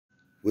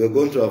We're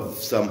going to have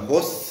some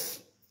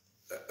hosts.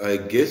 I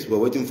guess we're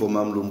waiting for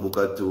Mam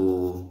Lumbuka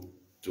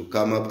to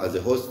come up as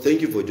a host.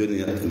 Thank you for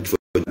joining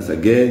us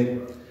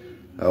again.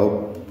 I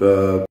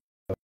hope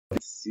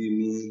see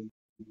me,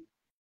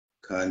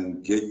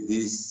 can get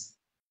this,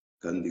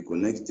 can be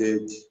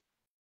connected.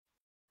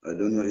 I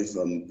don't know if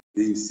I'm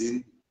being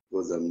seen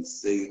because I'm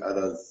saying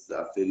others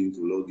are failing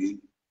to log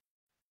in.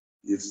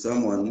 If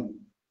someone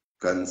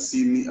can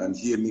see me and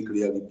hear me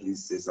clearly,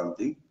 please say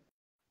something.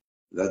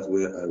 That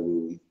way I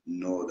will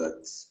know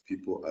that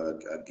people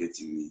are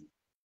getting me.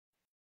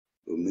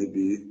 So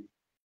maybe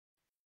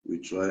we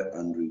try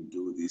and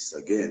redo this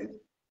again.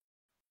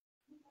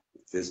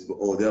 Facebook,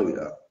 oh, there we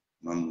are.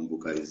 Mam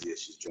Mbuka is here,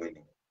 she's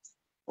joining.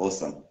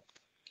 Awesome,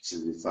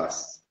 she'll be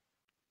fast.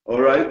 All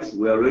right,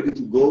 we are ready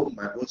to go.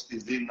 My host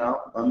is in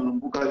now.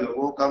 Mam Mbuka, you're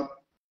welcome.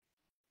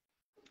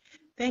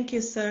 Thank you,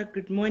 sir.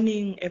 Good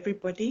morning,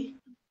 everybody.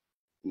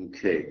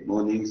 Okay,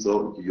 morning.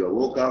 So you're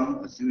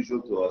welcome, as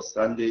usual, to our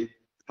Sunday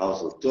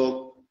House of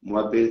Talk.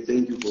 Mwabe,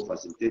 thank you for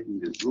facilitating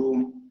the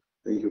Zoom.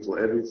 Thank you for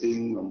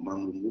everything.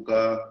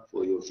 Mangumbuka,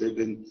 for your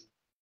fervent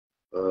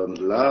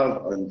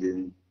love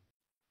and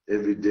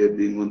every day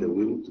being on the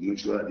wheel to make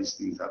sure these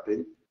things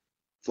happen.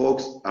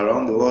 Folks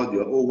around the world,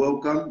 you're all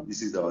welcome.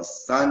 This is our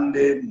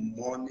Sunday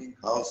morning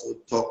House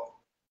of Talk.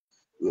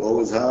 We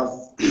always have,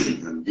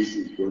 and this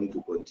is going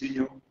to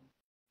continue.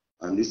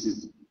 And this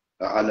is,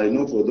 and I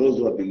know for those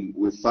who have been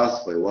with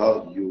us for a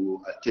while,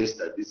 you attest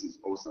that this is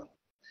awesome.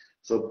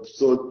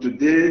 So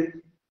today,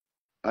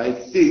 I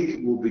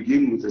think we'll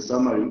begin with a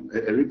summary,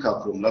 a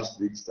recap from last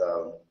week's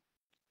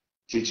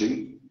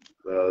teaching,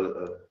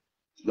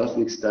 last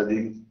week's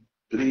study.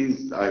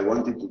 Please, I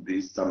want it to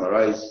be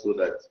summarized so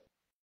that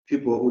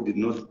people who did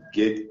not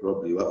get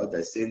probably what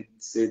I said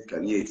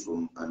can hear it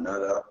from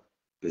another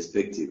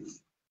perspective.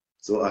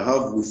 So I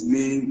have with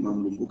me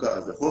Mamlumbuka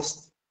as the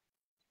host.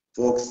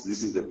 Folks,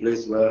 this is the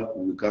place where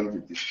we come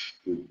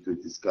to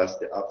discuss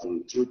the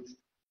absolute truth,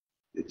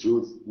 the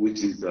truth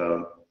which is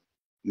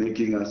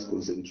making us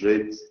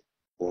concentrate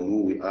on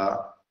who we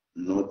are,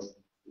 not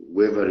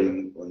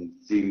wavering on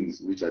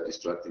things which are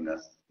distracting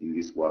us in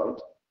this world.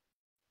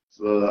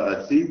 So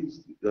I think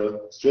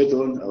straight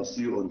on, I'll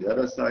see you on the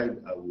other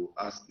side. I will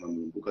ask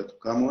Mamlumbuka to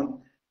come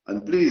on.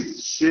 And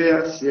please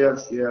share,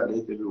 let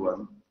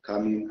everyone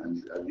come in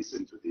and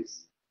listen to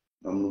this.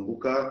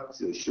 Mamlumbuka, it's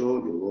your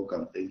show, you're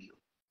welcome, thank you.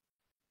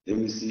 Let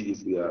me see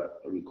if we are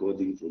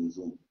recording from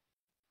Zoom.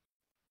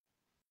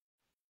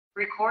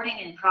 Recording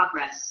in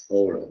progress.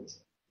 All right.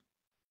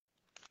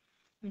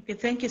 Okay,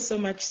 thank you so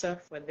much, sir,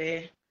 for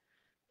the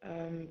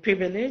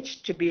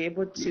privilege to be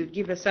able to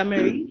give a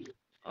summary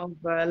of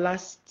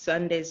last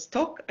Sunday's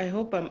talk. I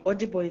hope I'm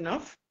audible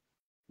enough.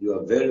 You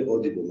are very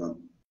audible,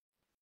 ma'am.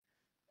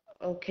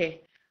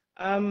 Okay.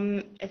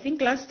 I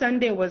think last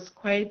Sunday was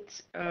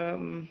quite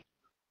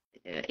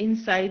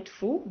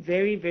insightful,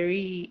 very,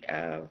 very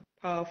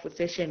powerful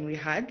session we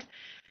had.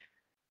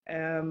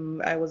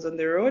 I was on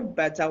the road,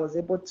 but I was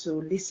able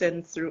to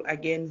listen through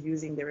again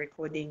using the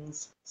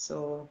recordings.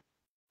 So,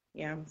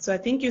 yeah. So I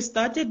think you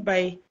started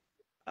by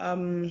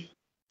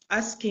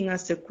asking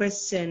us a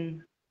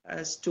question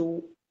as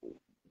to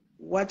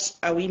what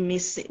are we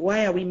missing?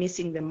 Why are we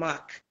missing the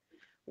mark?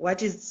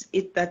 What is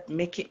it that's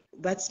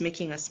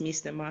making us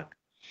miss the mark?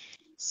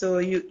 So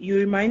you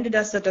reminded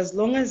us that as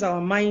long as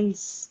our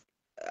minds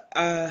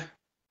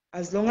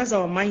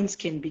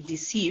can be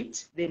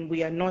deceived, then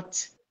we are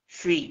not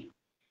free.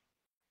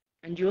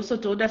 And you also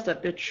told us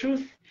that the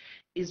truth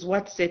is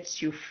what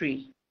sets you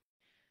free.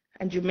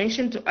 And you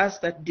mentioned to us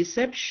that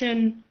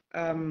deception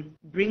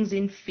brings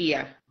in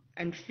fear,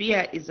 and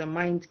fear is a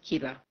mind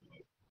killer.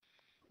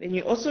 Then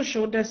you also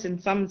showed us in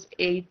Psalms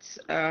 8,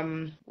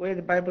 where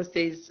the Bible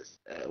says,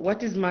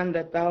 what is man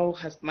that thou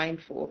hast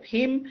mindful of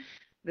him,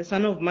 the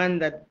son of man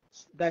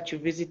that you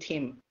visit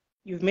him?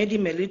 You've made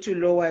him a little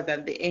lower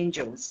than the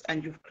angels,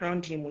 and you've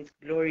crowned him with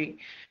glory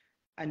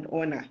and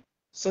honor.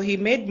 So he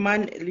made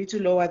man a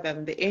little lower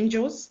than the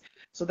angels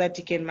so that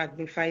he can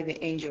magnify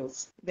the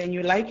angels. Then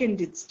you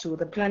likened it to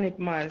the planet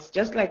Mars.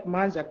 Just like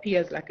Mars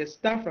appears like a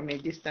star from a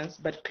distance,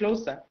 but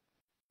closer,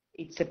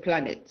 it's a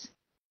planet.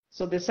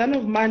 So the Son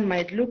of Man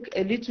might look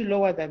a little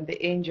lower than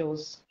the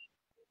angels.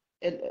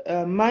 Son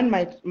of Man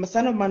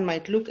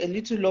might look a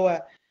little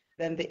lower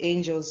than the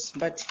angels,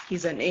 but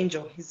he's an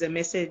angel. He's a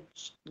message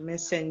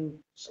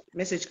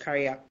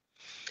carrier.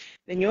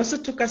 Then you also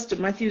took us to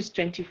Matthew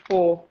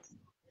 24,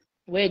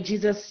 where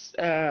Jesus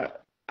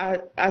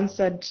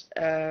answered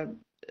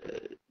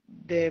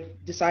the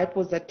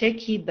disciples that take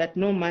heed that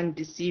no man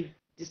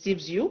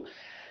deceives you.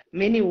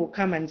 Many will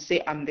come and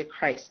say, I'm the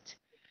Christ.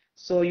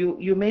 So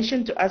you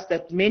mentioned to us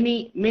that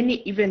many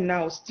even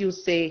now still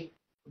say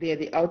they're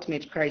the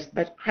ultimate Christ,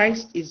 but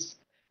Christ is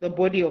the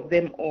body of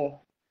them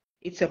all.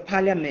 It's a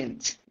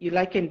parliament. You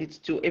likened it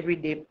to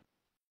everyday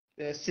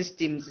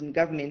systems in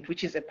government,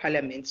 which is a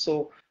parliament.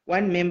 So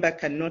one member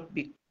cannot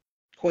be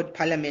called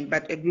parliament,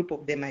 but a group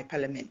of them are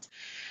parliament.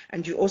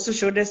 And you also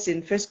showed us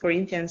in 1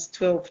 Corinthians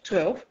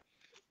 12:12,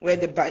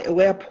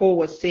 where Paul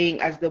was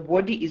saying, as the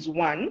body is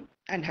one,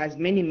 and has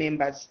many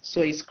members,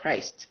 so is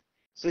Christ.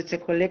 So it's a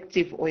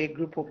collective or a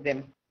group of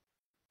them.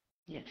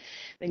 Yeah.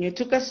 Then you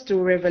took us to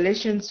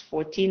Revelations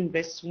 14,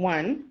 verse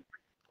 1,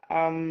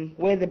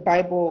 where the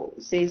Bible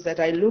says that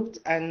I looked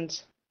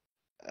and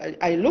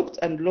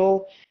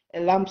lo, a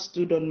lamb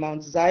stood on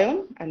Mount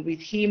Zion, and with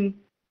him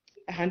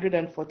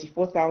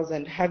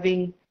 144,000,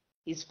 having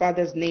his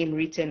father's name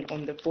written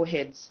on the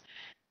foreheads.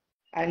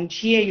 And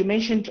here you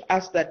mentioned to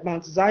us that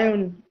Mount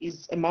Zion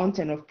is a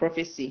mountain of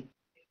prophecy.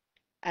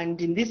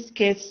 And in this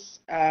case,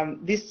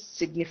 this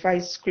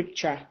signifies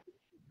scripture.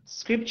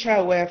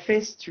 Scripture were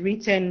first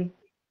written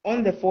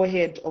on the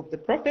forehead of the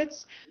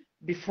prophets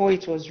before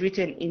it was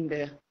written in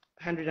the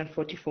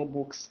 144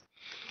 books.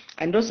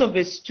 And also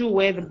verse 2,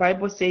 where the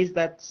Bible says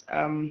that,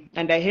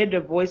 and I heard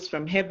a voice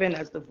from heaven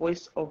as the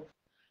voice of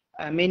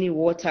many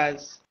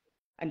waters,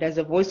 and as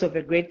the voice of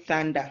a great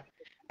thunder.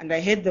 And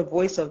I heard the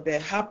voice of the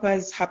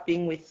harpers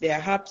harping with their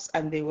harps,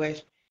 and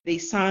they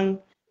sang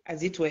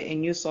as it were a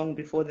new song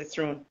before the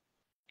throne.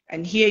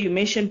 And here you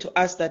mentioned to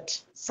us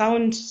that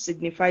sound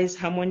signifies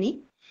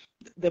harmony.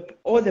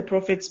 All the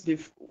prophets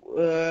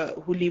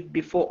who lived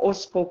before all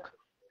spoke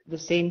the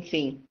same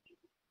thing.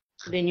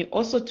 Then you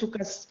also took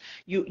us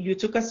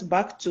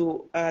back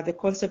to the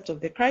concept of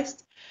the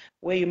Christ,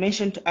 where you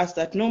mentioned to us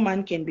that no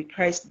man can be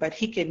Christ, but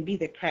he can be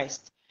the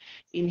Christ.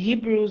 In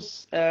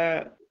Hebrews,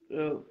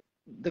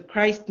 the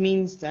Christ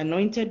means the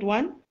anointed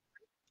one,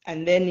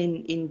 and then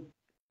in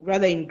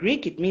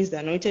Greek it means the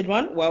anointed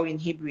one, while in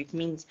Hebrew it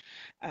means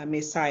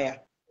Messiah.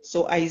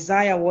 So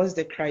Isaiah was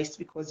the Christ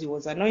because he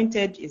was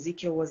anointed.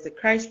 Ezekiel was the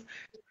Christ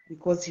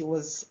because he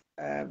was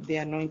the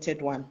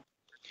anointed one.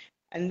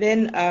 And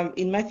then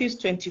in Matthew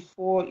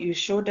 24, you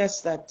showed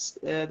us that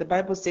the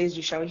Bible says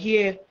you shall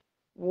hear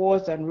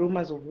wars and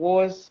rumors of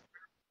wars.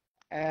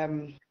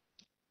 And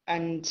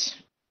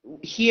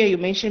here you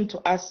mentioned to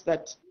us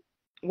that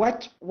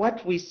what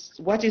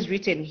is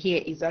written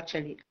here is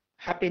actually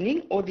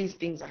happening. All these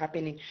things are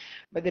happening.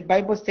 But the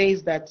Bible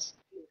says that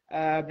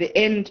the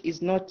end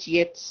is not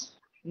yet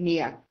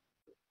near.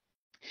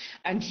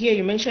 And here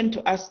you mentioned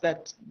to us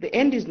that the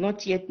end is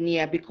not yet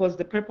near because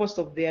the purpose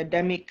of the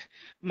Adamic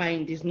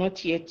mind is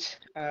not yet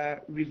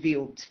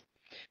revealed.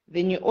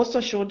 Then you also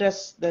showed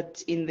us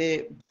that in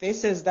the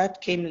verses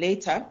that came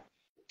later,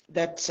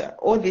 that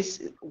all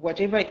this,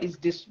 whatever is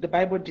this, the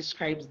Bible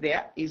describes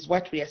there, is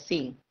what we are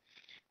seeing.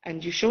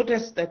 And you showed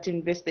us that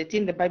in verse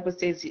 13, the Bible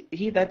says,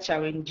 he that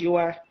shall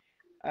endure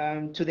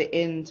to the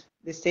end,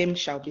 the same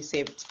shall be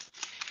saved.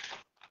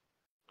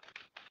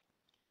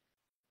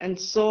 And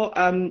so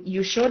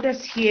you showed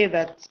us here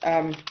that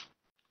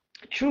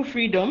true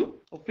freedom,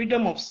 or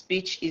freedom of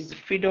speech, is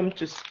freedom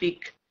to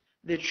speak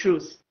the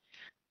truth.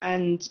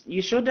 And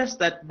you showed us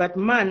that, but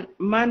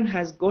man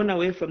has gone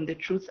away from the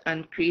truth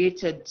and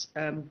created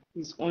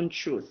his own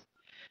truth.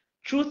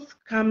 Truth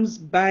comes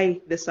by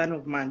the Son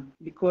of Man,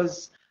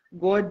 because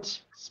God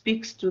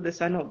speaks to the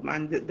Son of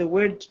Man. The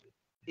word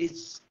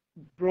is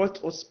brought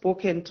or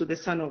spoken to the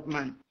Son of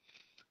Man.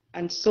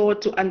 And so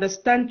to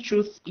understand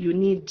truth, you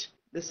need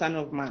the Son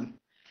of Man.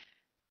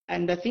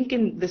 And I think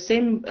in the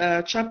same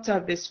chapter,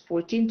 verse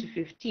 14 to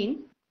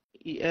 15,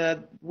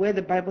 where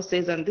the Bible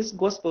says, and this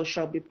gospel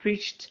shall be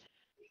preached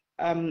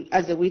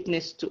as a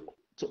witness to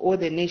all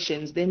the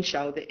nations, then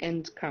shall the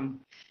end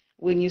come.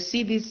 When you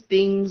see these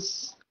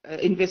things,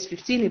 in verse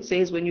 15 it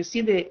says, when you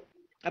see the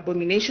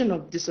abomination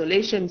of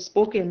desolation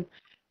spoken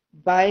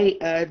by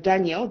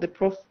Daniel, the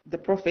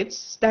prophets,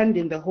 stand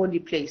in the holy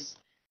place,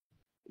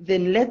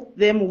 then let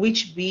them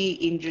which be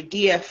in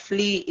Judea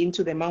flee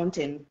into the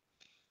mountains.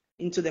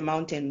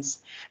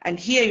 And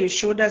here you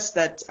showed us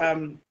that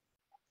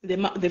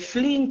the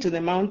fleeing to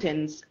the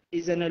mountains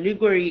is an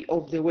allegory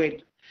of the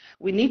word.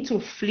 We need to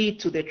flee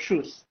to the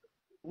truth,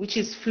 which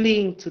is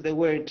fleeing to the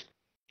word.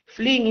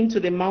 Fleeing into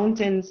the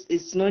mountains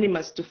is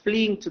synonymous to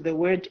fleeing to the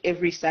word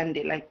every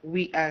Sunday, like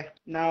we are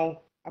now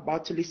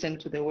about to listen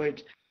to the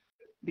word.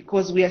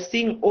 Because we are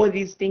seeing all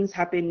these things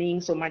happening,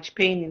 so much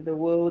pain in the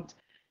world,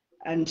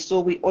 and so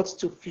we ought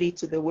to flee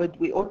to the word.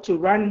 We ought to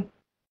run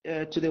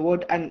to the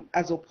word, and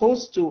as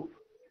opposed to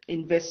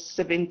in verse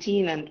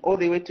 17 and all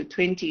the way to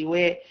 20,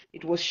 where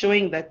it was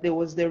showing that there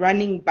was the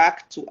running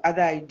back to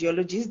other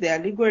ideologies. The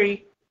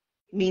allegory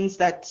means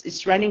that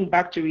it's running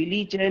back to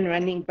religion,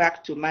 running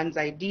back to man's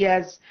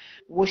ideas,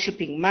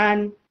 worshiping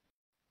man,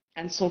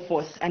 and so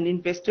forth. And in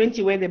verse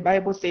 20, where the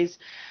Bible says,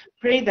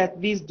 pray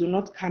that these do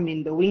not come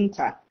in the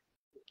winter.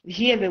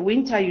 Here, the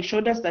winter, you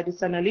showed us that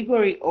it's an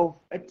allegory of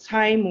a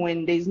time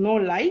when there's no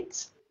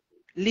light,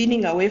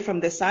 leaning away from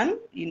the sun.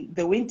 In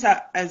the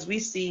winter, as we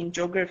see in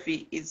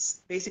geography,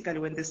 is basically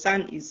when the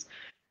sun is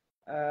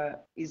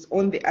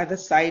on the other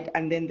side,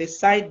 and then the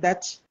side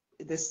that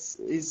this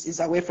is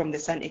away from the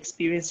sun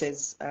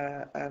experiences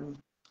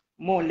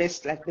more or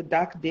less like the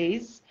dark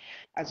days,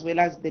 as well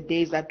as the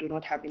days that do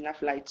not have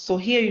enough light. So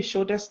here you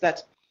showed us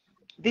that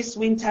this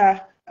winter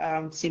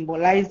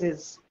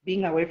symbolizes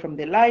being away from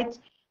the light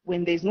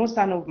when there's no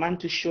Son of Man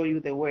to show you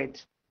the word.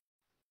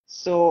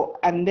 So,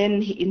 and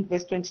then in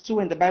verse 22,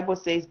 when the Bible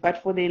says,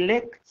 but for the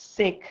elect's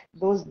sake,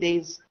 those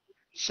days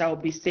shall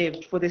be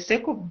saved. For the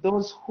sake of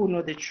those who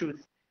know the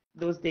truth,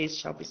 those days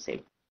shall be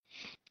saved.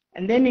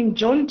 And then in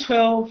John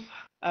 12,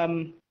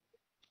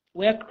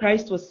 where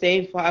Christ was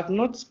saying, for I have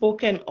not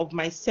spoken of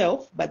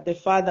myself, but the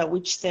Father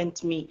which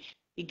sent me,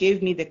 he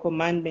gave me the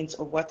commandments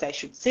of what I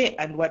should say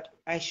and what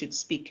I should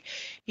speak.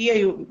 Here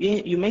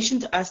you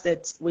mentioned to us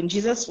that when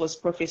Jesus was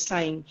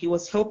prophesying, he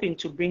was hoping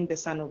to bring the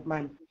Son of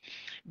Man.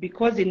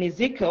 Because in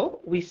Ezekiel,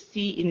 we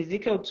see, in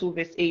Ezekiel 2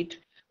 verse 8,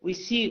 we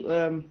see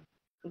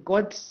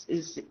God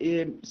is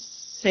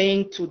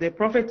saying to the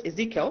prophet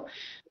Ezekiel,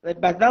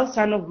 but thou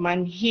son of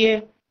man,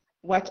 hear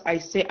what I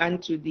say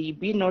unto thee,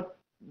 be not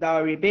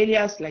thou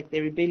rebellious like the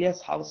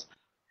rebellious house.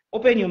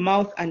 Open your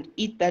mouth and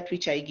eat that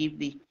which I give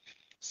thee.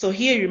 So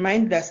here he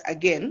reminds us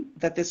again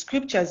that the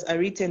scriptures are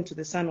written to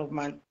the Son of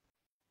Man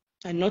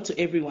and not to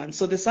everyone.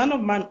 So the Son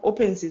of Man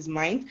opens his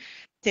mind,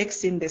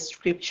 takes in the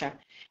scripture.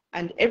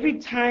 And every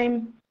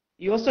time,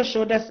 you also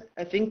showed us,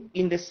 I think,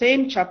 in the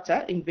same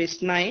chapter, in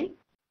verse 9,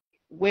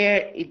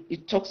 where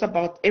it talks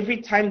about every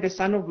time the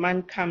Son of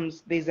Man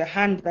comes, there's a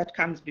hand that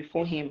comes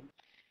before him.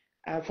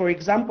 For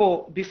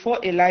example, before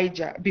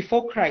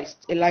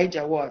Christ,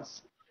 Elijah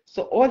was.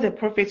 So all the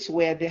prophets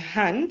were the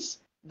hands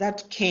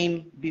that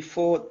came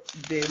before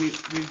the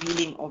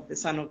revealing of the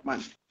Son of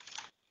Man.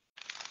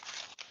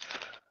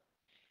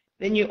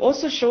 Then you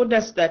also showed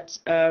us that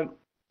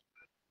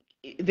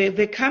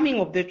the coming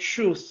of the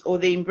truth, or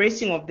the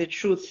embracing of the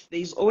truth,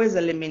 there is always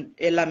a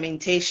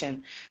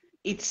lamentation.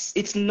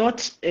 It's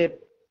not a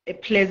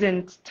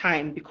pleasant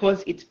time,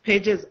 because it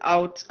purges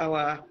out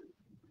our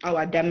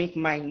Adamic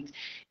mind.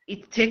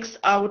 It takes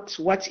out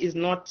what is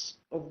not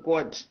of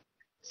God.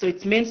 So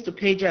it's meant to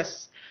purge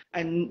us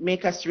and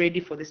make us ready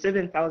for the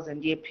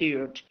 7,000-year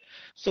period.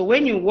 So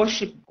when you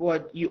worship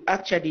God, you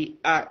actually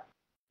are.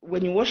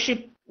 When you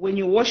worship, when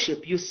you're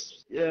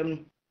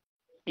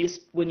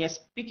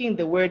speaking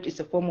the word, it's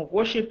a form of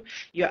worship.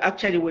 You're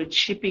actually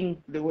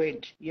worshiping the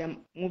word. You're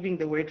moving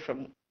the word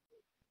from.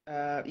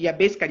 You're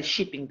basically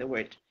shipping the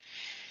word.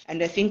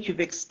 And I think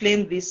you've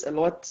explained this a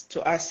lot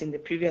to us in the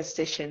previous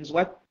sessions,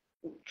 what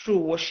true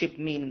worship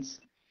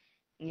means.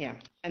 Yeah.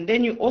 And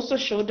then you also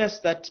showed us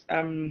that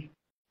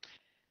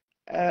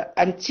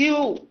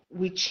until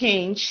we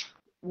change,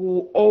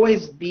 we'll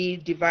always be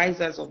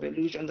devisers of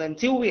illusions.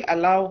 Until we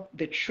allow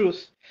the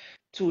truth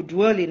to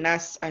dwell in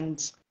us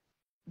and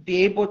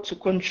be able to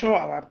control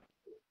our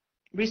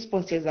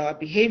responses, our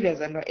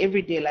behaviors, and our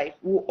everyday life,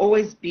 we'll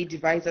always be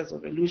devisers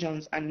of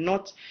illusions and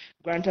not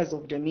granters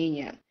of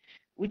dominion,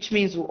 which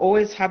means we'll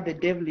always have the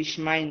devilish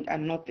mind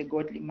and not the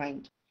godly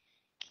mind.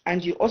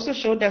 And you also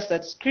showed us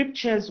that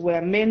scriptures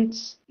were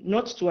meant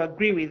not to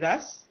agree with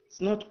us.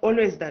 It's not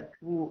always that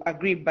we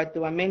agree, but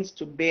they were meant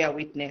to bear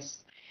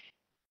witness.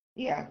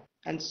 Yeah.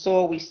 And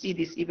so we see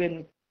this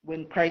even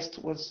when Christ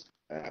was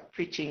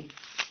preaching.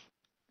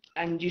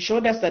 And you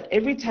showed us that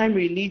every time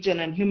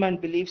religion and human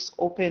beliefs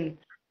open,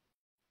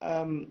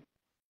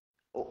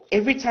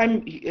 every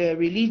time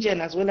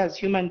religion as well as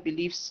human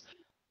beliefs,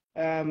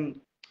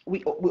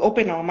 we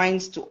open our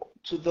minds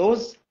to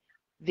those,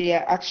 they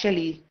are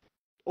actually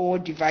or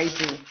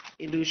devising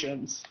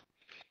illusions.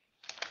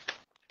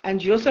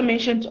 And you also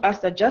mentioned to us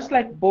that just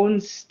like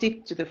bones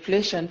stick to the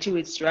flesh until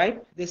it's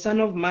ripe, the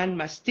Son of Man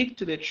must stick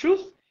to the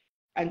truth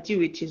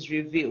until it is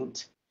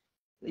revealed.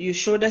 You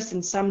showed us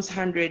in Psalms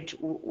 100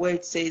 where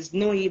it says,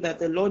 know ye that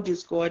the Lord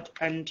is God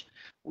and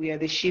we are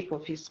the sheep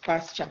of his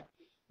pasture.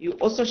 You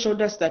also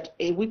showed us that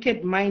a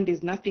wicked mind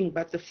is nothing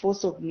but the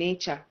force of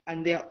nature,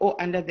 and they are all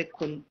under the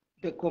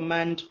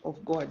command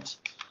of God.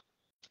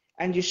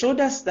 And you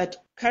showed us that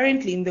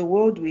currently in the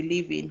world we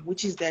live in,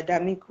 which is the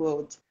Adamic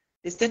world,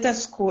 the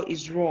status quo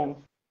is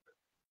wrong.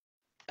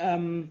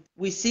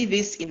 We see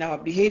this in our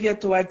behavior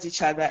towards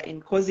each other,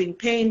 in causing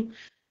pain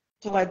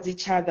towards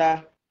each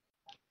other.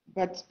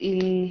 But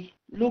in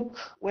Luke,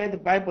 where the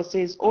Bible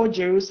says, O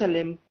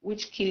Jerusalem,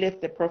 which killeth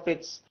the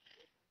prophets,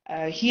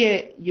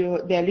 here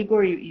the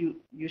allegory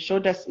you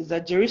showed us is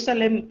that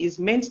Jerusalem is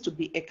meant to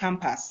be a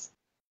campus.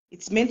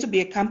 It's meant to be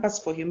a campus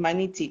for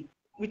humanity,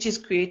 which is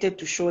created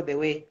to show the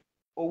way,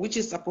 or which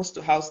is supposed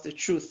to house the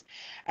truth.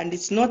 And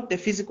it's not the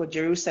physical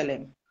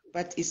Jerusalem,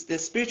 but it's the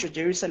spiritual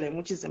Jerusalem,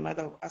 which is the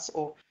mother of us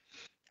all.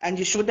 And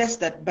you showed us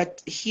that,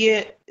 but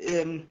here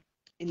in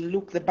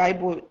Luke, the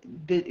Bible,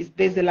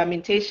 there's a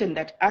lamentation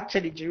that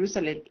actually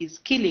Jerusalem is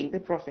killing the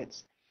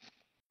prophets.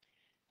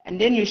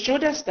 And then you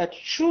showed us that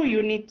true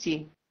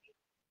unity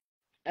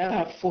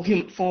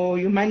for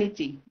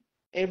humanity,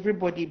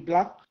 everybody,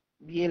 black,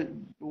 yellow,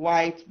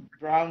 white,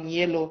 brown,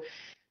 yellow,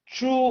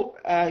 true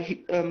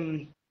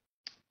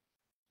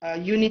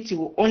unity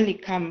will only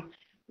come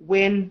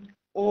when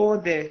all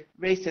the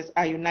races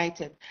are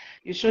united.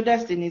 You showed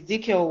us in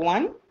Ezekiel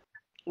 1,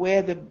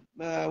 where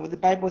the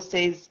Bible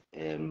says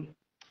a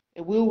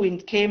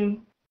whirlwind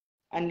came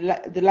and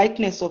the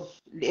likeness of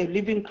a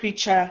living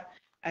creature,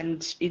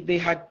 and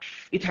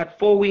it had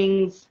 4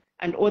 wings,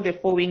 and all the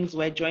 4 wings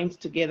were joined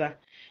together.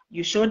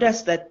 You showed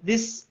us that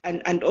this,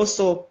 and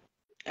also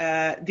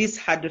this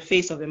had the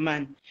face of a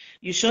man.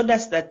 You showed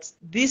us that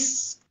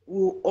this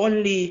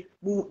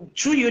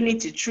true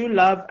unity, true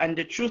love, and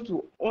the truth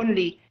will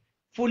only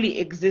fully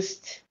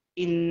exist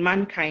in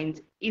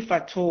mankind if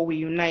at all we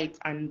unite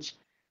and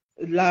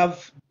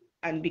love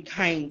and be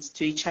kind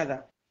to each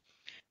other.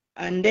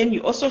 And then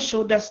you also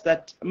showed us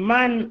that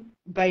man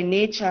by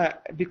nature,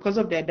 because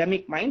of the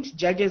Adamic mind,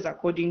 judges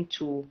according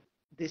to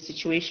the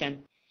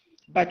situation.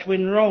 But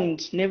when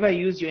wronged, never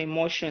use your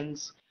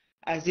emotions,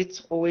 as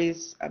it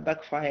always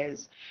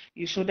backfires.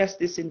 You showed us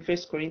this in 1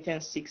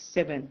 Corinthians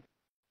 6:7.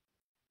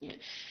 Yeah.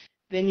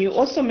 Then you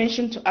also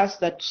mentioned to us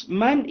that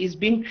man is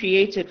being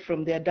created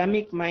from the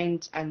Adamic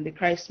mind and the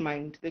Christ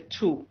mind, the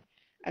two.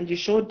 And you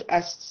showed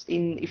us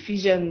in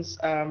Ephesians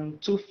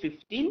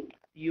 2:15,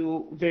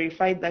 you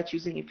verified that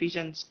using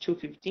Ephesians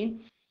 2:15,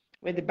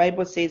 where the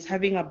Bible says,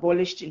 having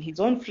abolished in his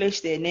own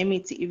flesh the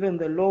enmity, even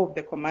the law of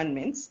the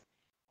commandments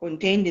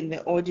contained in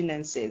the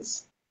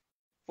ordinances,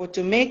 for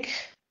to make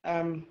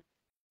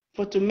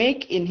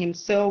in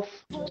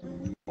himself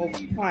of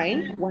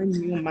swine one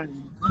new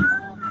man.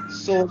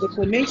 So the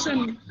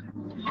formation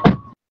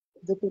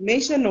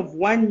of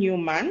one new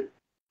man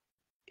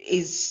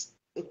is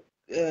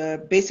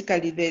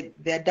basically the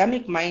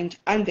Adamic mind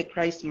and the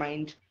Christ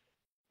mind.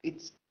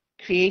 It's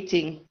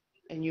creating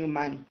a new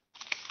man.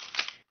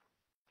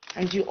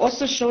 And you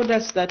also showed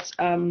us that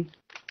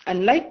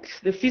unlike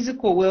the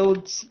physical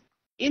world,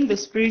 in the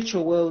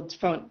spiritual world,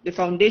 the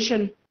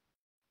foundation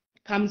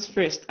comes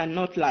first and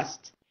not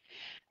last.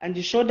 And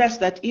you showed us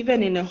that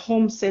even in a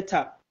home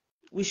setup,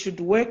 we should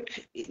work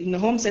in a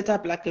home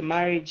setup like a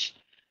marriage.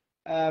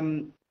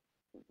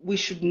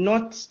 It's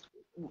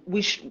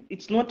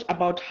not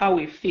about how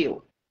we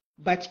feel,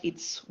 but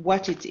it's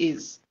what it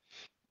is.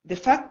 The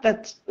fact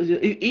that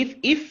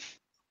if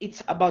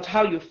it's about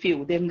how you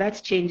feel, then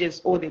that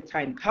changes all the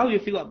time. How you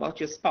feel about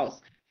your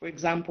spouse, for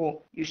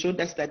example, you showed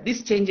us that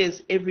this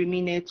changes every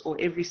minute or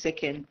every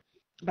second.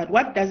 But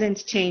what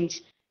doesn't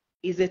change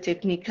is the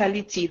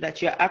technicality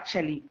that you're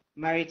actually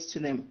married to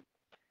them.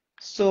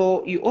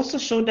 So you also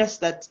showed us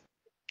that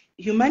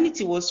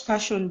humanity was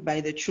fashioned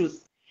by the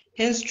truth.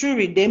 Hence, true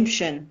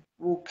redemption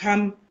will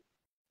come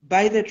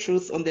by the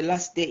truth on the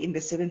last day in the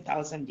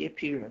 7,000-year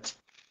period.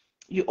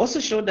 You also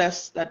showed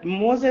us that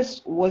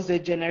Moses was the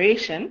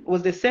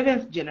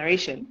seventh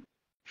generation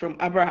from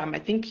Abraham. I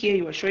think here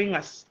you were showing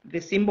us the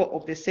symbol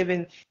of the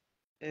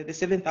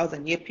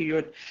 7,000-year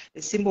period,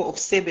 the symbol of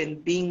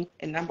 7 being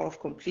a number of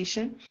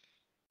completion.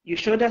 You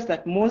showed us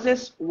that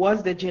Moses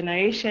was the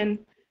generation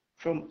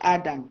from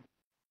Adam.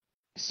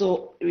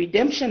 So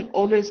redemption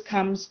always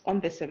comes on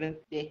the 7th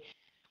day.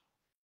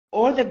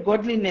 All the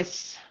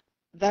godliness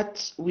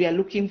that we are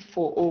looking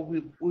for or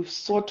we've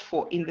sought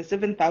for in the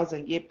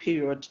 7,000-year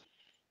period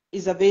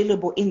is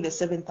available in the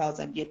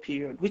 7,000-year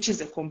period, which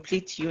is a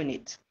complete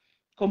unit.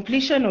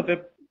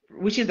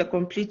 Which is a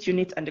complete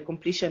unit and the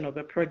completion of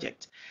a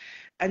project.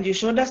 And you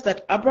showed us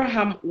that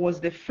Abraham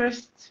was the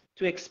first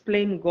to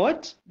explain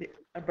God, the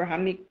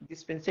Abrahamic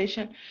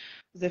dispensation,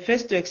 the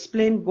first to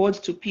explain God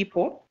to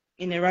people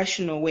in a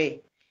rational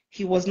way.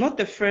 He was not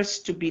the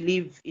first to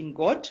believe in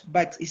God,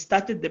 but he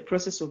started the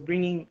process of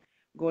bringing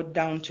God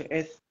down to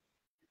earth.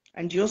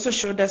 And you also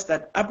showed us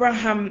that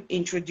Abraham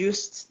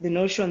introduced the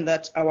notion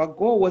that our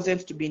goal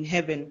wasn't to be in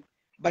heaven,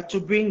 but to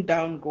bring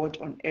down God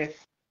on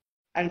earth.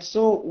 And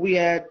so we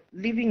are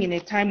living in a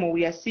time where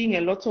we are seeing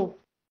a lot of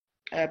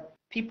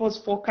people's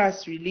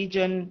focus,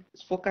 religion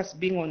focus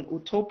being on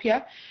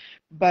utopia.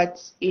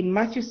 But in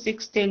Matthew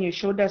 6:10, you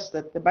showed us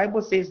that the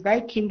Bible says,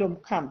 thy kingdom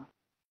come,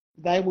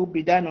 thy will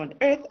be done on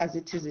earth as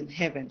it is in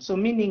heaven. So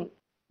meaning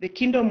the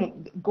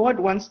kingdom, God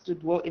wants to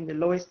dwell in the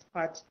lowest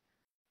part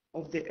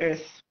of the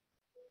earth.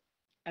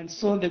 And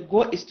so the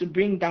goal is to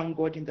bring down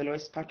God in the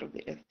lowest part of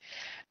the earth.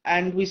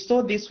 And we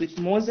saw this with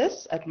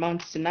Moses at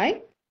Mount Sinai,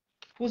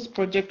 whose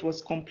project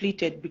was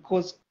completed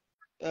because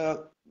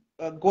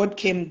God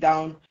came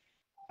down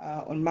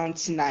on Mount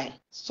Sinai.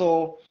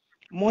 So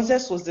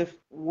Moses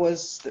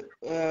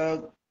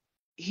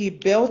he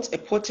built a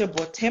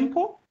portable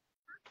temple.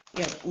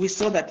 Yeah, we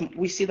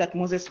see that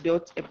Moses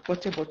built a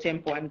portable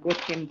temple and God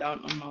came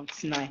down on Mount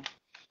Sinai.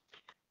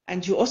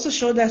 And you also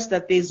showed us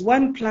that there's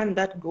one plan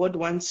that God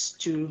wants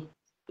to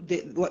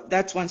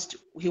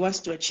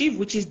achieve,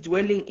 which is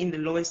dwelling in the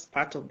lowest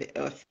part of the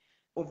earth.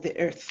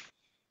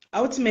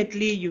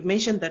 Ultimately, you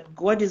mentioned that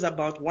God is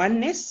about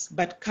oneness,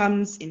 but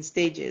comes in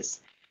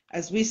stages,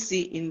 as we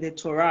see in the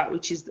Torah,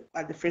 which is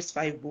the first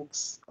 5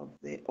 books of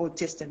the Old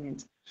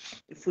Testament.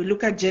 If we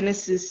look at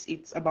Genesis,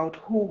 it's about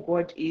who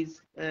God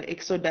is.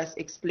 Exodus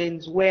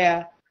explains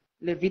where.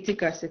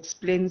 Leviticus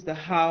explains the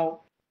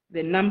how.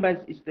 The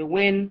Numbers is the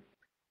when.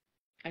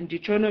 And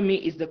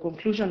Deuteronomy is the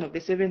conclusion of the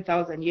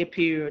 7,000-year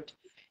period,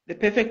 the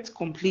perfect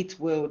complete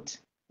world,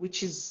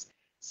 which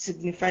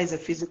signifies a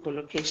physical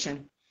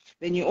location.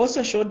 Then you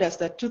also showed us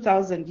that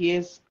 2,000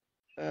 years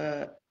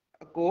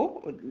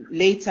ago, or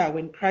later,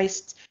 when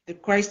the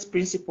Christ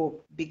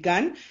principle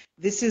began,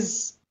 this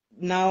is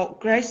now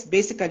Christ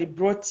basically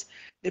brought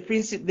the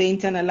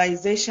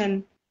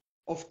internalization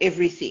of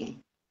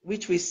everything,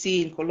 which we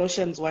see in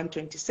Colossians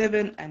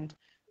 1:27 and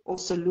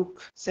also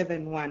Luke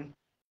 7:1.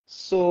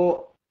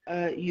 So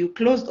you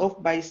closed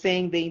off by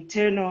saying the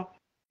internal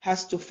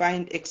has to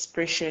find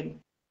expression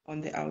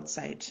on the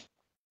outside.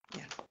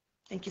 Yeah.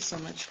 Thank you so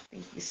much. I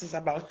think this is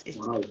about it.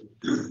 Wow.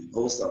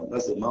 Awesome.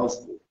 That's a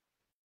mouthful.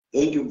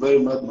 Thank you very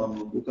much,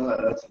 Mama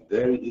Buka. That's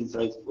very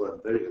insightful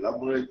and very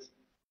elaborate.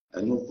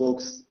 I know,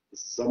 folks,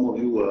 some of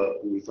you were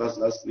with us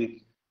last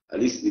week. At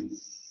least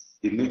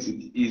it makes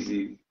it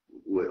easy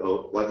with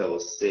what I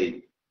was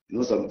saying. You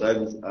know,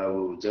 sometimes I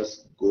will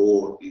just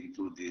go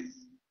into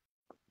these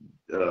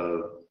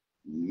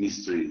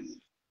mysteries.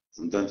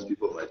 Sometimes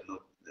people might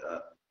not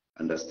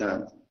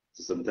understand.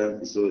 So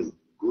sometimes it's always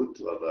good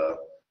to have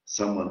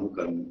someone who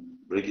can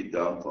break it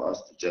down for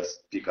us to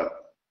just pick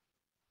up,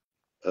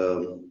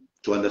 to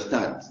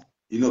understand.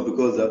 You know,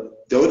 because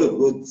the word of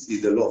God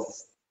is a loaf.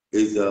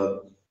 It's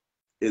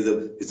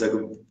like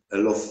a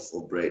loaf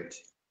of bread.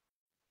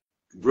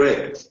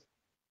 Bread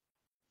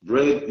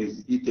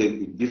is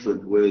eaten in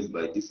different ways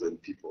by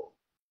different people.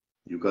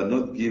 You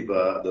cannot give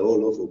the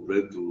whole loaf of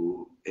bread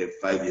to a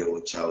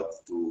 5-year-old child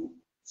to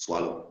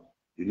swallow.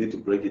 You need to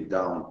break it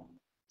down.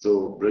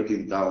 So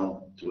breaking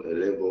down to a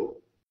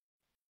level,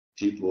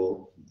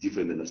 people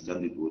different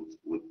understanding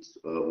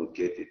would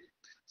get it.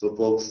 So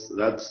folks,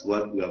 that's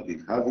what we have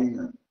been having,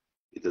 and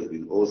it has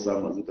been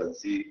awesome. As you can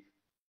see,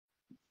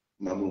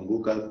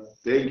 Mamumbuka,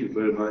 thank you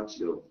very much.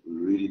 You've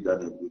really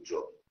done a good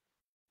job.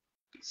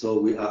 So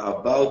we are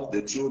about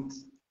the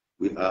truth.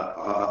 We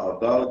are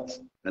about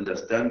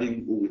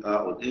understanding who we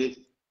are on earth.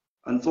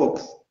 And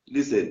folks,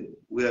 listen,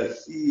 we are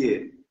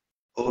here,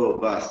 all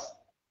of us,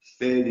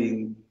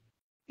 failing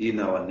in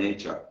our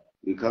nature.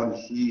 We come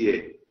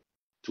here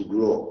to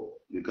grow.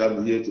 We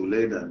come here to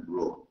learn and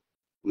grow.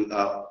 We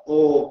are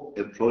all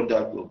a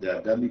product of the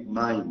Adamic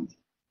mind,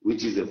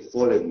 which is a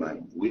fallen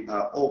mind. We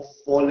are all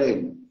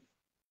fallen.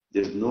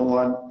 There's no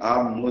one,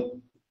 I'm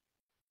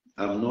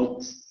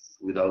not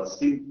without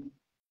sin.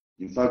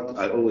 In fact,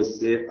 I always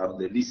say I'm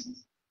the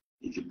least.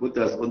 If you put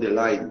us on the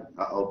line,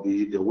 I'll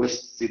be the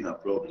worst sinner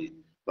probably.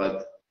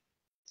 But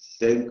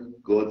thank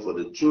God for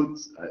the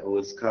truth. I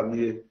always come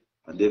here,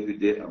 and every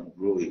day I'm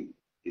growing.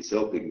 It's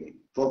helping me.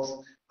 Folks,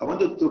 I want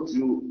to talk to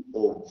you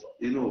of,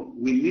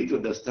 we need to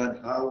understand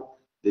how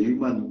the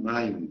human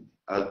mind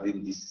has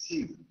been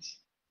deceived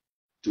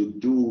to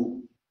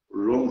do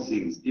wrong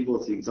things, evil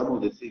things, some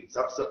of the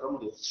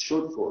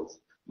shortfalls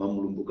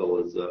Mamulumbuka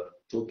was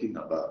talking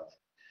about.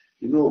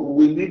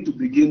 We need to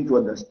begin to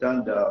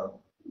understand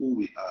who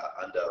we are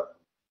and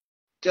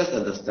just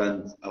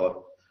understand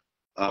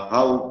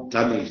how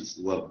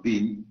damaged we have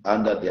been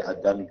under the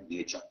Adamic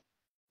nature.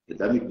 The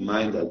Adamic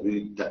mind has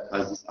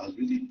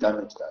really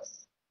damaged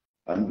us.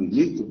 And we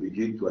need to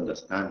begin to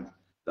understand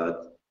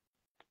that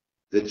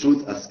the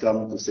truth has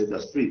come to set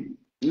us free.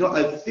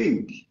 I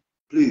think,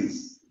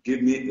 please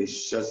give me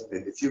just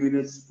a few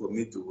minutes for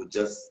me to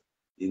just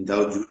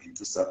indulge you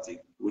into something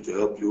which will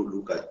help you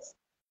look at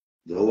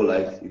the whole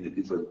life in a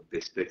different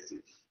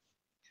perspective.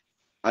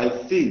 I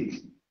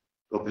think,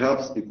 or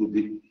perhaps it could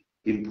be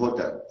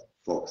important,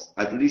 folks,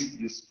 at least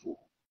useful,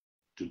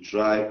 to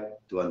try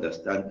to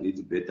understand a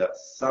little better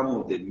some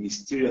of the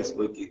mysterious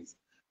workings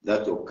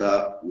that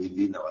occur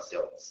within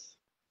ourselves.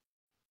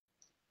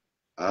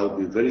 I'll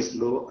be very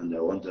slow, and I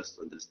want us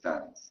to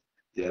understand.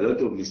 There are a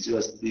lot of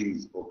mysterious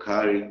things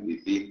occurring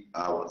within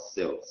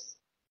ourselves.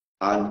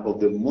 And of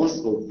the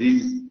most of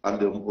these,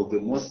 and of the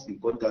most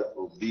important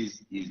of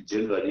these is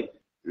generally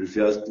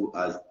referred to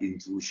as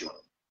intuition.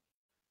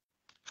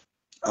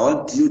 I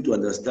want you to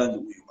understand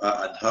who you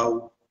are and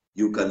how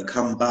you can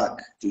come back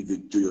to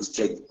your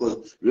strength.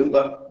 Because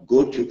remember,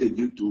 God created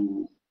you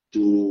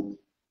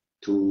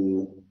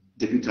to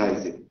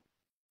deputize Him.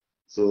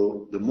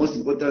 So the most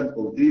important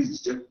of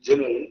these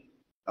generally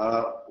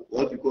are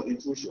what we call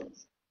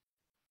intuitions.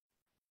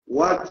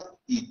 What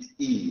it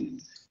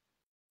is,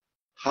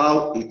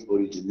 how it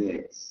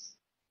originates,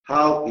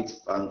 how it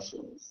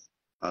functions,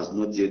 has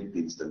not yet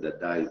been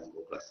standardized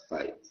or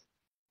classified.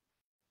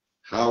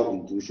 How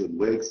intuition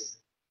works,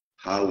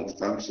 how it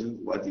functions,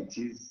 what it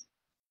is,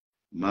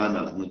 man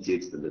has not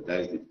yet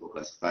standardized it or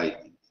classified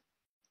it.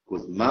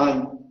 Because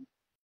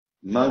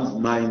man's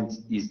mind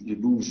is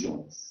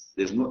illusions.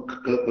 There's no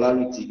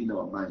clarity in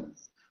our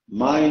minds.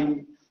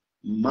 Man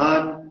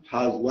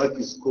has what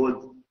is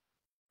called,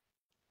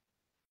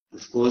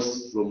 of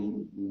course,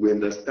 we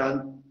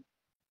understand,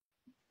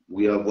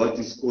 we have what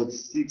is called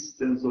 6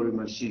 sensory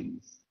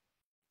machines.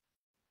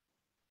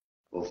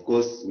 Of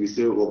course, we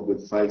say we've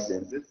got 5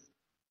 senses,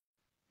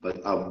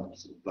 but I'm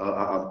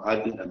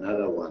adding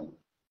another one,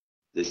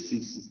 the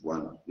 6th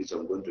one, which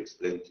I'm going to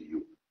explain to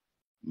you.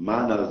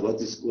 Man has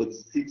what is called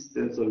 6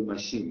 sensory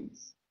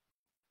machines.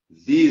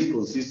 These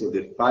consist of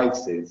the 5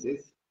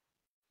 senses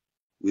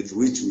with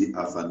which we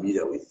are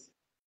familiar with,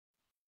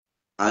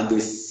 and the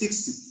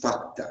 6th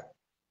factor,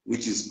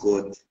 which is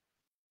called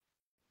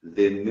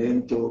the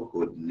mental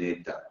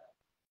coordinator.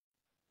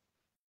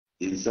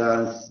 In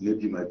science,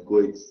 maybe you might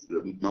call it,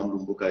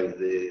 Mamlumbuka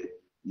is a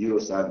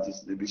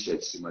neuroscientist, maybe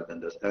she might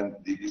understand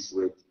this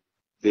word,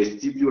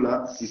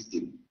 vestibular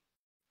system.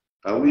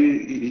 Are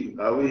we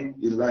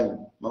in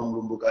line,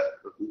 Mamlumbuka?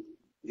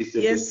 It's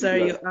a Yes, sir,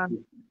 vestibular you are.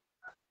 system.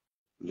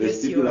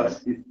 Yes, you Vestibular are.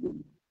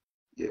 system.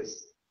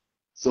 Yes.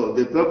 So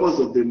the purpose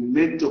of the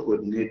mental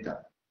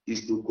coordinator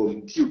is to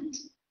compute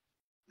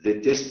the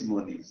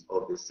testimonies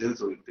of the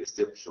sensory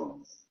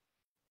perceptions.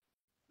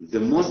 The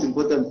most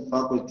important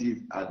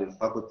faculties are the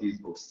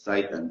faculties of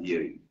sight and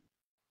hearing.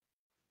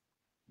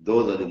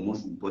 Those are the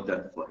most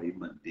important for a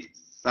human being,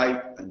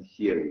 sight and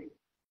hearing.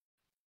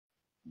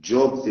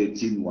 Job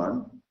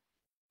 13:1.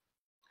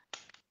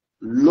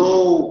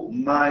 Lo,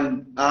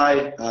 mine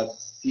eye hath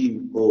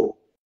seen all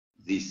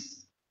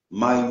this,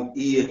 mine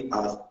ear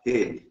hath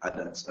heard and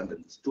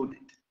understood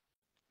it.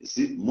 You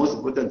see, most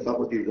important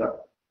faculties are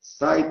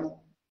sight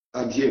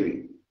and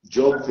hearing.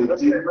 Job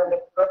 13.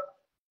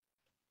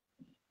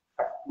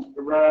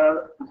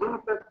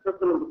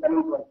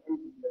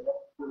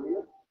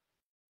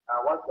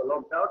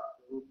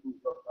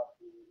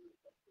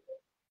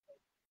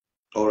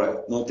 All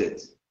right,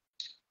 noted.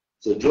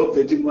 So Job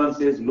 13:1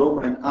 says, Lo,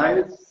 mine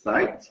eyes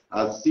sight,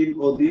 have seen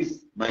all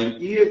this, mine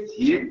ears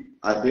hear,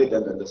 have heard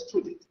and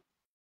understood it.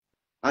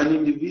 An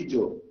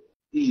individual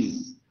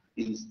is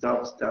in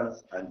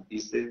substance and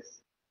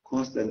essence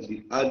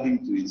constantly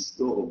adding to his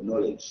store of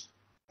knowledge.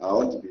 I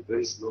want to be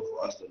very slow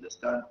for us to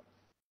understand.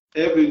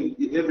 Every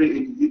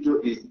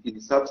individual is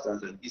in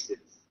substance and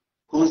essence,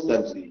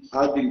 constantly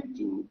adding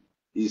to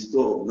his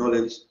store of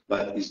knowledge,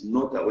 but is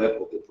not aware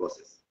of the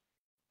process.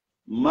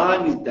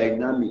 Man is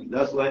dynamic.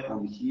 That's why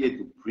I'm here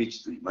to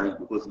preach to man,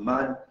 because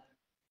man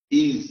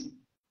is,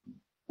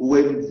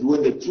 when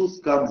the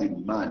truth comes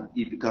in man,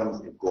 he becomes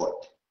a God.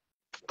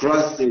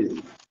 Christ says,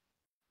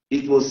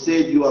 it was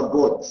said, you are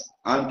gods,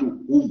 unto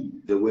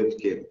whom the word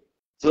came.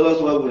 So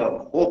that's why we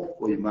have hope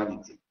for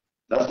humanity.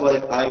 That's why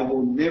I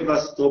will never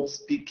stop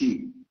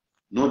speaking.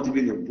 Not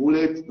even a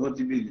bullet, not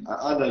even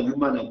other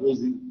human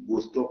opposing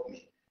will stop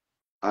me.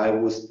 I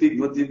will speak,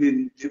 not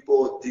even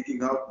people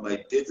digging out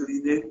my dead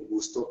linen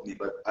will stop me,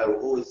 but I will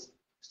always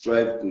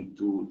strive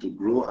to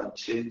grow and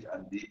change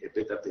and be a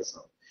better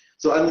person.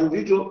 So an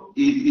individual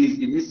is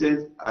in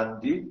essence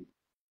and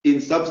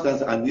in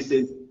substance and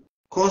essence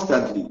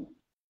constantly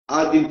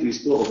adding to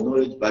his store of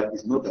knowledge, but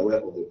is not aware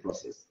of the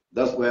process.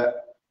 That's where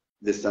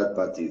the sad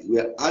part is. We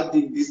are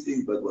adding these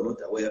things, but we're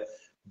not aware.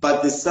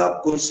 But the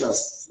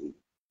subconsciously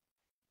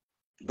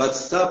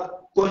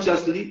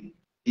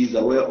is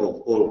aware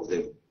of all of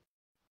them.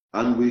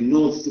 And we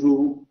know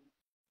through,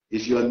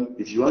 if you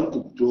want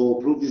to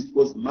prove this,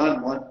 because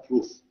man wants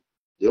proof.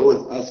 They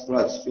always ask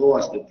Christ, show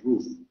us the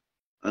proof.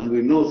 And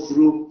we know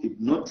through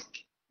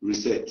hypnotic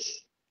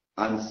research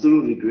and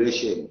through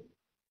regression,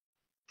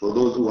 for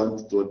those who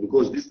want to,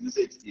 because this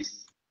message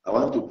is, I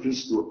want to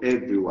preach to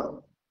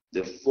everyone.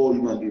 The four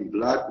human beings,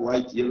 black,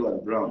 white, yellow,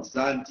 and brown,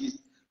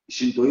 scientists,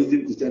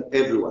 Shintoism, Christian,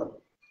 everyone.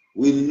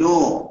 We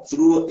know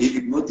through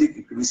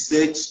hypnotic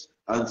research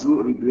and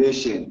through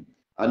regression.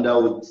 And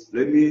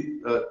let me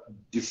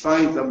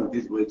define some of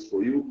these words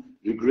for you.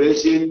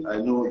 Regression, I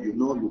know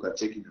you can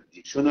check in the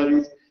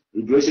dictionaries.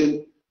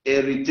 Regression,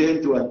 a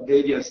return to an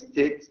earlier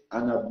state,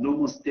 an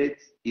abnormal state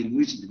in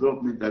which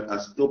development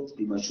has stopped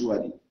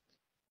prematurely.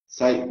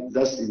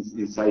 That's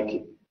in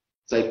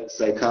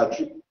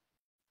psychiatry.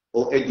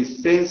 Or a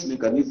defense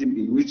mechanism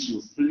in which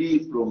you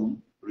flee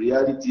from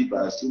reality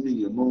by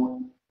assuming a more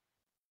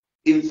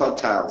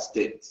infantile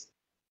state.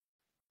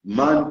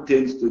 Man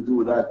tends to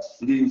do that,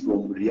 fleeing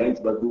from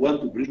reality, but we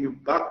want to bring you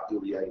back to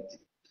reality.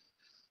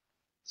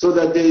 So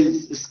that there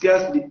is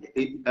scarcely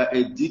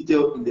a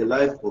detail in the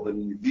life of an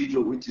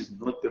individual which is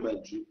not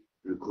permanently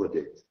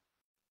recorded.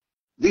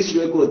 This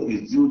record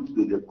is due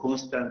to the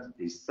constant,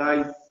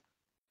 precise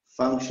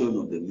function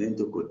of the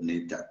mental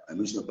coordinator. I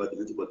mentioned about the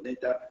mental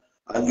coordinator,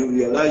 and you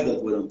realize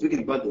that when I'm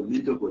talking about the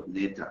mental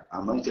coordinator,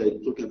 I'm actually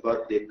talking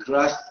about the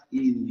Christ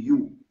in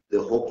you,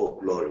 the hope of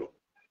glory.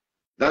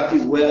 That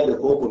is where the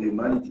hope of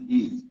humanity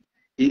is,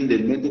 in the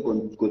mental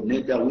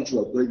coordinator, which we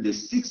are calling the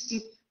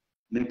 60th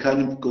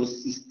mechanical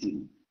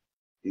system,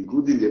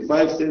 including the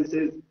 5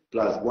 senses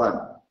plus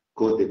 1,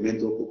 called the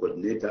mental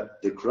coordinator,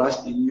 the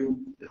Christ in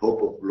you, the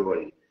hope of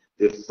glory.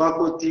 The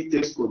faculty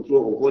takes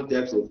control of all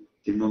types of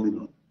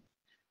phenomena.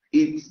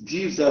 It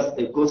gives us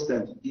a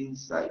constant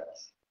insight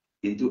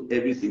into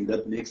everything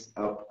that makes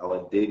up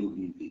our daily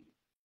living.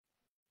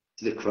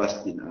 It's the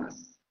Christ in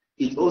us.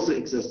 It also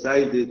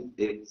exercises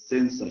a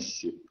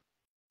censorship.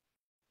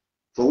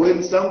 For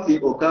when something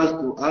occurs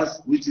to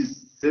us which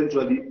is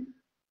centrally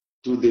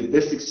to the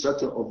basic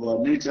structure of our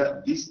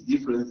nature, this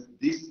difference,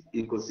 this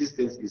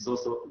inconsistency is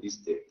also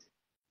listed.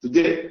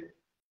 Today,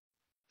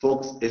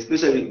 folks,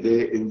 especially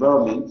the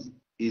environment,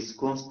 is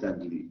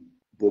constantly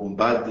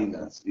bombarding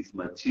us with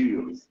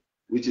materials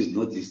which is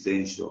not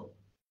essential,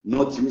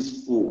 not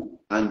useful,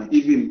 and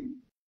even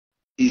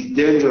is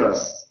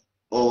dangerous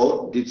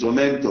or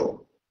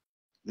detrimental.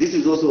 This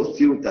is also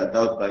filtered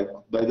out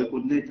by the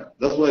coordinator.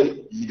 That's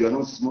why you are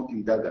not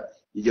smoking dagger,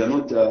 you are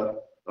not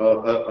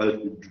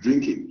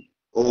drinking,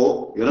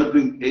 or you're not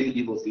doing any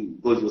evil thing,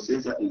 because your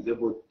sensor is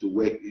able to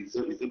work, is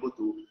able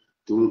to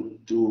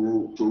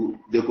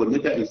the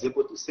coordinator is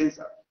able to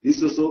censor.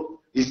 This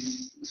also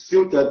is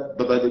filtered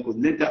by the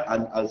coordinator,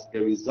 and as a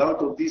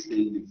result of this, the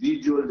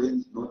individual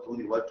learns not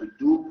only what to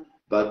do,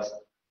 but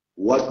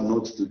what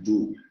not to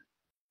do.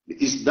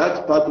 It's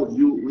that part of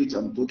you which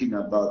I'm talking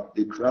about,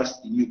 the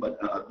Christ in you, but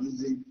I'm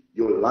using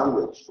your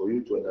language for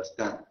you to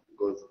understand,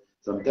 because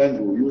sometimes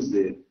we use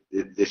the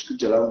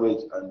scripture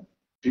language and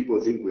people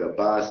think we are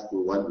biased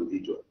to one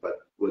religion, but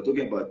we're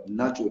talking about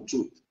natural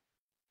truth.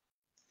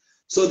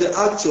 So the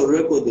actual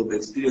record of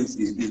experience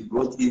is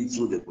brought in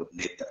through the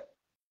coordinator,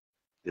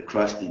 the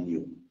Christ in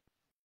you.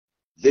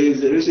 There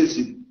is a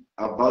relationship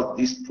about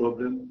this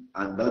problem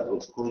and that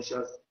of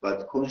conscious,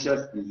 but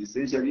conscious is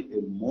essentially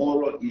a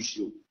moral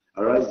issue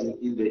arising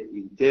in the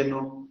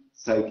internal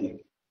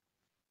psychic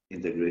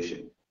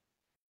integration.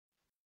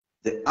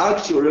 The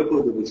actual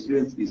record of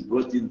experience is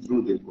brought in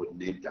through the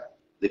coordinator.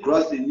 The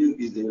Christ in you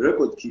is the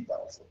record keeper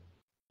also,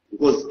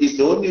 because it's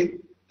the only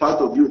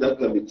part of you that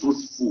can be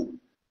truthful.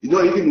 You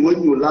know, even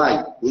when you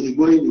lie, when you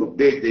go in your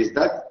bed, there's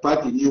that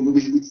part in you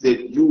which says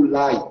you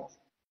lied.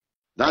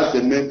 That's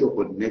the mental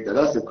coordinator.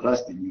 That's the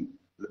Christ in you.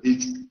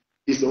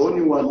 It's the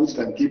only one which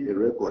can keep a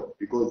record,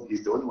 because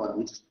it's the only one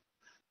which is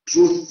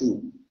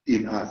truthful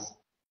in us.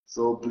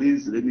 So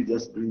please let me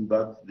just bring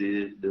back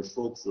the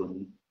folks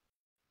on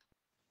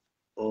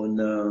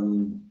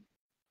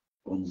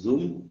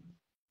Zoom.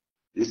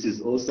 This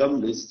is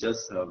awesome. Let's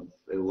just have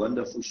a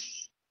wonderful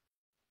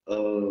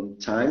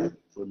time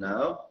for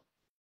now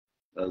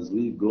as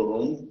we go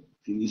on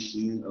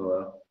finishing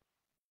our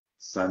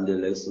Sunday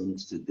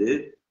lessons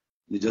today.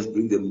 We just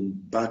bring them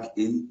back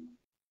in.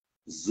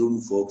 Zoom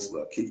folks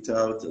were kicked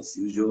out as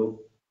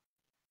usual.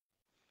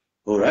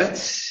 All right,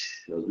 as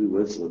we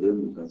wait for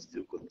them, we can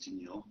still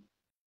continue.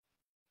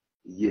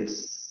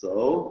 Yes,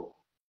 so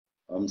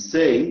I'm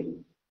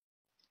saying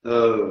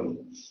the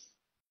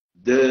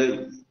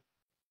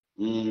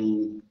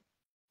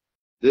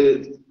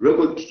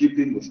record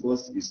keeping, of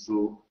course, is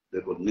through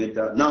the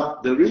coordinator. Now,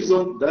 the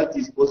reason that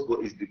is possible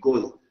is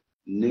because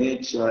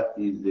nature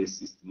is a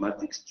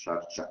systematic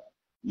structure.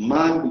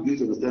 Man begins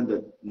to understand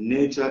that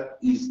nature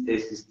is a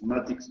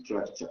systematic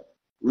structure.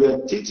 We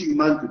are teaching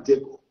man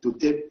to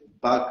take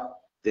back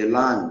the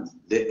land,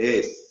 the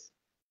earth.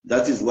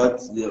 That is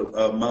what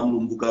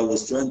Mannie Nsofwa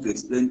was trying to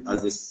explain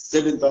as a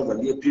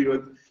 7,000-year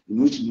period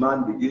in which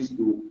man begins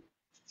to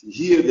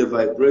hear the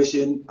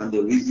vibration and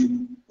the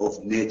rhythm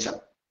of nature.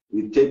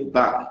 We take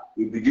back.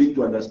 We begin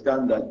to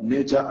understand that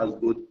nature has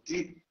got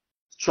deep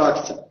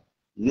structure.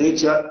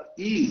 Nature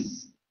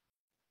is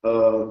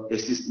a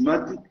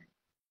systematic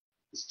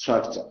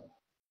structure.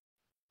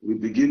 We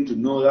begin to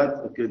know that,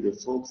 okay, the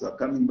folks are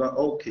coming back.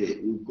 Okay,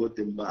 we've got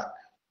them back.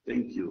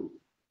 Thank you.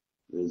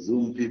 The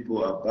Zoom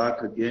people are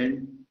back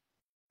again.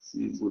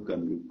 See if we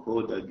can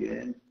record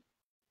again.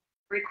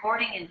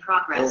 Recording in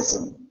progress.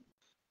 Awesome.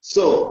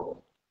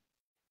 So,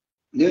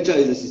 nature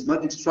is a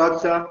systematic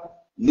structure.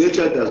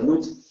 Nature does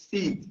not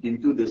feed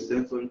into the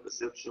sensory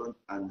perception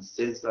and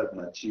censored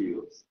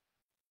materials.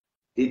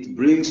 It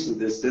brings to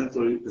the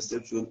sensory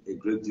perception a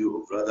great deal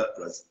of rather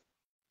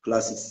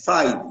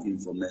classified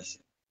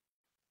information.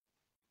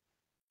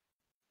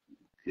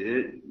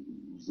 Okay,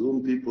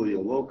 Zoom people,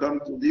 you're welcome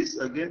to this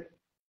again.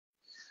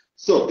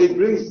 So it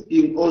brings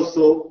in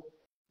also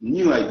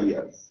new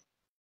ideas.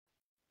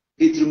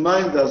 It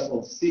reminds us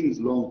of things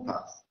long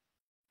past.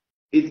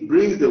 It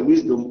brings the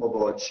wisdom of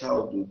our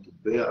childhood to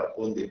bear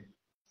upon the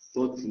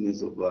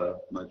thoughtfulness of our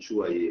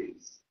mature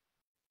years.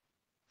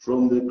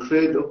 From the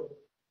cradle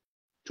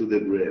to the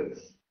grave,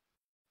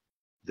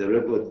 the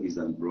record is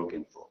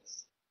unbroken for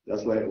us.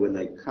 That's why when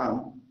I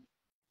come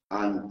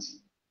and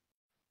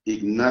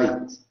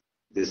ignite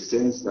the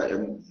sense that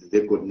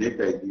the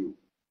coordinator in you,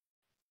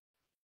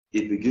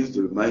 it begins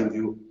to remind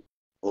you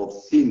of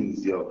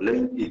things you have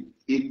learned.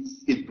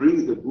 It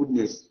brings the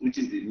goodness which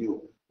is in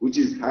you, which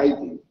is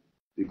hiding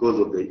because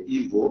of the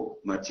evil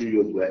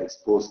materials we are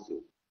exposed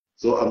to.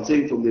 So I'm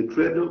saying from the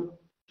cradle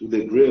to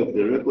the grave,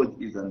 the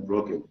record is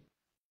unbroken.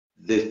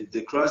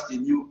 The Christ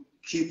in you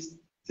keeps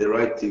the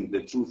right thing,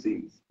 the true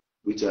things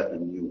which are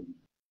in you.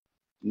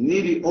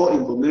 Nearly all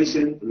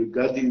information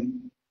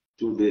regarding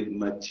to the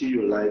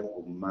material life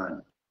of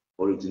man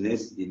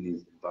originates in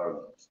his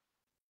environment.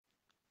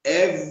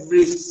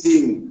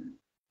 Everything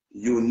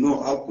you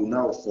know up to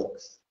now,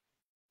 folks,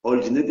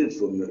 originated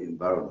from your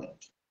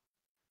environment.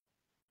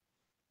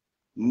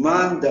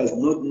 Man does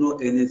not know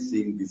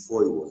anything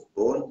before he was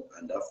born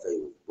and after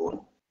he was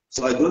born.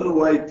 So I don't know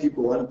why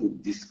people want to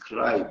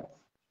describe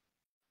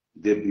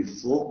the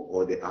before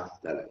or the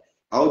afterlife.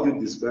 How do you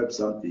describe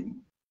something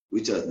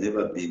which has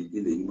never been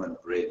in the human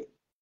brain?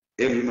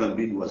 Every human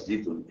being who was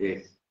lived on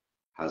earth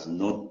has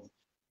not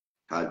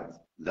had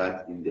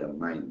that in their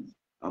mind.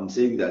 I'm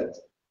saying that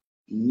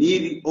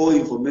nearly all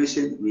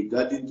information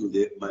regarding to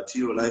the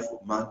material life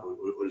of man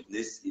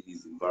originates in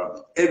his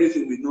environment.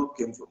 Everything we know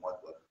came from what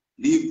we have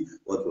lived,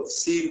 what we have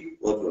seen,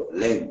 what we have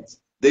learned.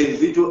 The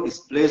individual is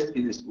placed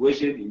in a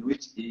situation in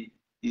which he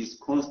is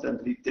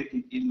constantly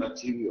taking in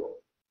material.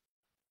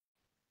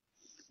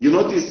 You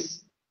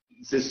notice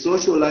the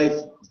social life,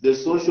 the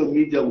social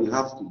media we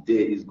have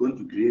today is going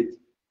to create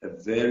a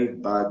very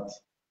bad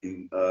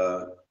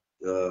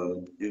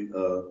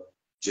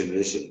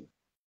generation.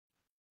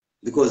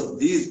 Because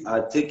these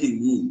are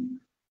taking in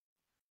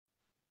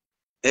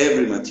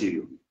every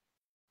material.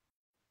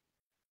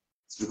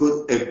 It's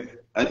because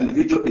an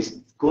individual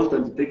is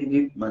constantly taking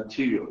in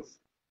materials,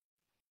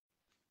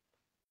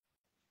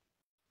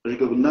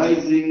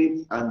 recognizing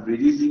it and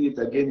releasing it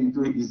again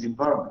into his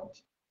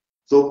environment.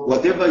 So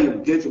whatever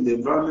you get from the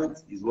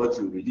environment is what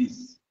you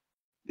release.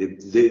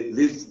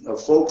 These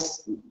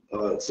folks,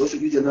 social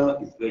media now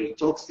is very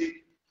toxic.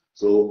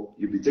 So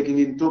you'll be taking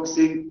in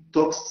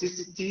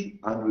toxicity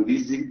and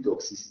releasing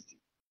toxicity.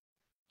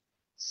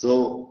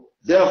 So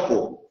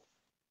therefore,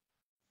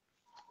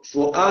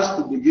 for us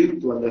to begin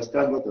to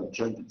understand what I'm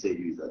trying to tell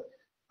you is that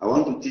I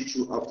want to teach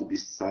you how to be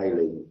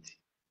silent.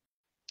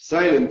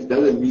 Silent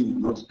doesn't mean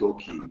not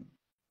talking.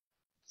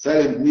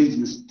 Silent means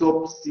you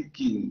stop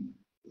seeking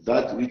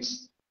that which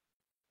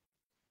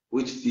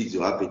feeds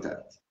your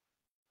appetite,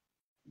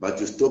 but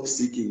you stop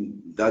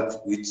seeking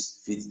that which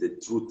feeds the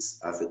truth's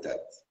appetite.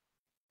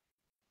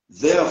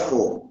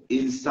 Therefore,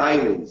 in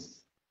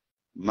silence,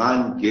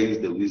 man gains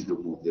the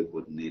wisdom of the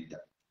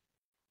coordinator.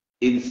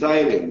 In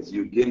silence,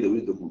 you gain the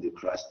wisdom of the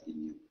Christ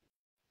in you.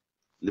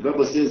 The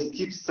Bible says,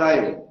 keep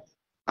silent,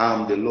 I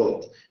am the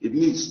Lord. It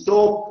means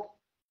stop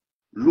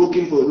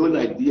looking for your own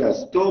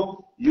ideas.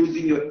 Stop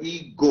using your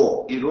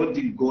ego,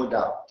 eroding God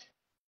out.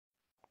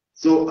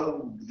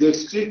 So the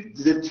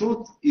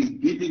truth is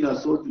bidding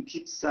us all to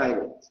keep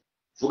silent.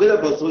 Forget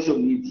about social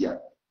media.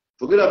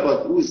 Forget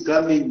about who is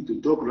coming to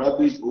talk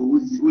rubbish or who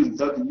is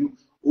insulting you,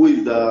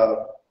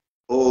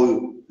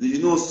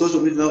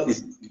 social media now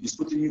is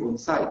putting you on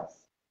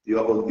sides. You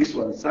are on this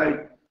one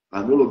side,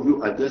 and all of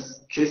you are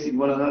just chasing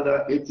one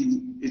another,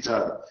 hating each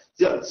other.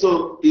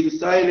 So in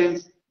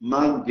silence,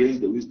 man gains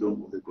the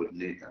wisdom of the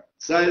coordinator.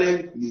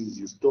 Silence means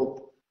you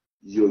stop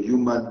your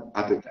human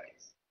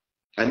appetites.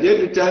 And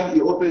every time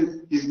he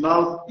opens his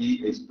mouth,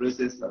 he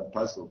expresses some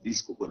parts of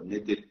this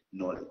coordinated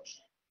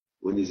knowledge.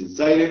 When he's in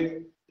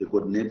silence, the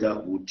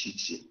coordinator will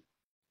teach him.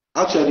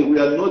 Actually, we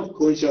are not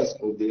conscious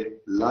of the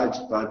large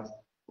part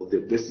of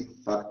the basic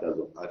factors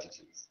of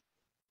attitudes.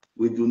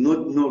 We do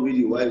not know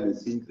really why we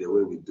think the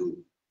way we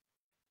do.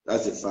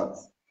 That's a fact.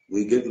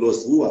 We get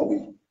lost. Who are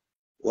we?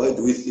 Why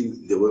do we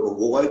think the way, or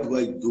why do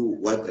I do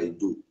what I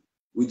do?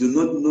 We do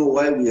not know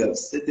why we have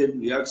certain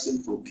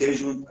reactions to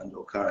occasions and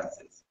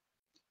occurrences.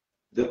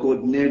 The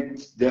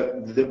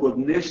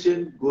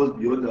coordination goes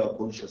beyond our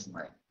conscious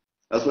mind.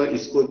 That's why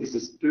it's a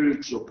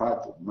spiritual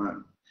part of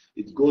man.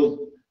 It goes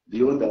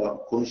beyond our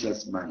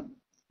conscious mind.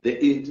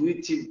 The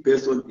intuitive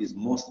person is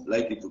most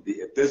likely to be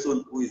a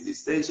person who is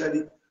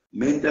essentially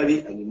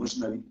mentally and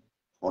emotionally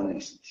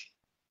honest.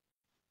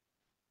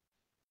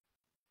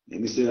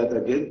 Let me say that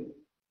again.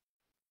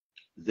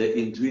 The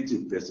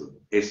intuitive person,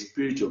 a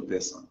spiritual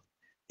person,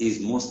 is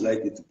most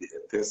likely to be a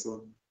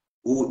person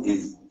who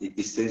is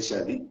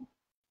essentially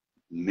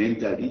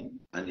mentally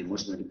and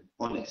emotionally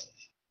honest.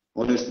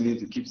 Honest means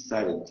to keep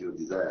silent your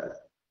desires.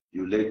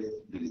 You let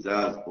the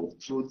desires of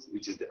truth,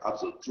 which is the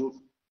absolute truth,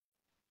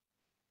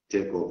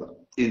 take over.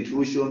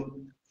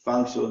 Intuition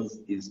functions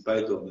in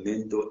spite of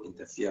mental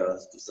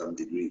interference to some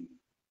degree.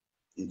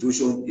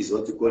 Intuition is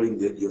what you're calling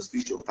your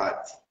spiritual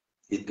part.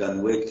 It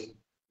can work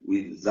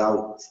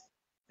without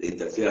the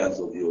interference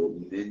of your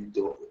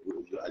mental,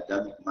 of your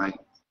Adamic mind.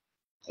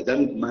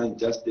 Adamic mind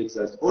just takes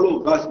us, all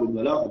of us, when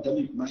we allow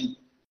Adamic mind,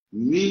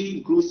 me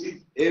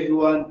inclusive,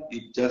 everyone,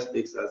 it just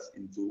takes us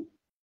into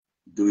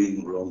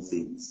doing wrong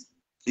things.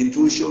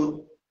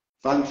 Intuition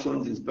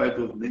functions in spite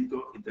of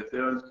mental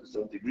interference to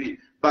some degree,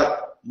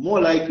 but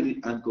more likely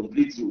and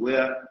completely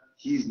where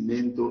his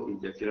mental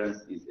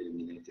interference is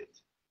eliminated.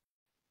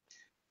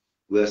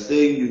 We are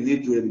saying you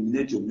need to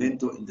eliminate your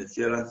mental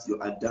interference,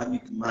 your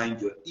Adamic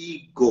mind, your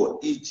ego,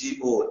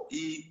 E-G-O,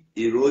 E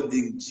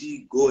eroding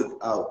G, God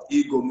out.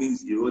 Ego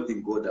means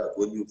eroding God out.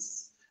 When you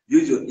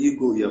use your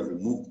ego, you have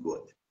removed God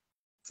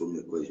from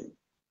the equation.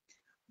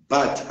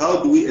 But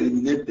how do we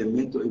eliminate the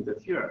mental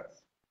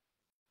interference?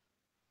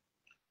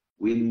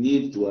 We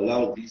need to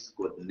allow this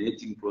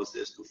coordinating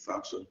process to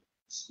function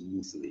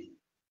smoothly.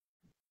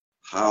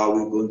 How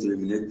are we going to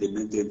eliminate the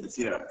mental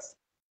interference?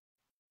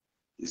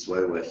 This is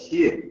why we're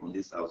here on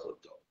this household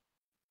talk.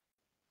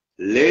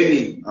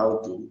 Learning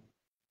how to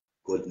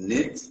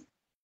coordinate,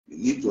 we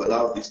need to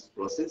allow this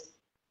process,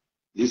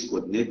 this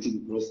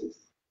coordinating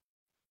process,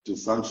 to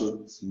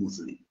function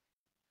smoothly.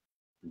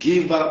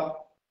 Give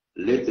up,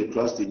 let the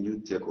trust in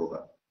you take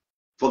over.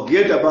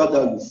 Forget about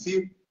how you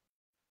feel,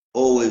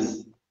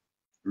 always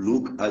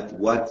look at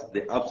what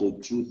the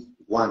absolute truth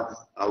wants,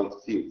 how it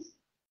feels.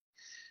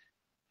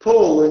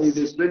 Paul, when he's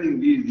explaining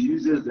this, he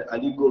uses the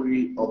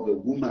allegory of the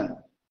woman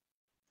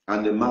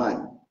and the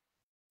man.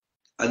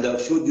 And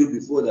I've showed you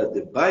before that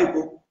the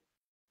Bible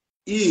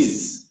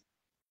is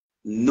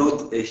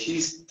not a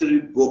history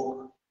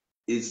book.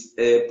 It's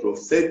a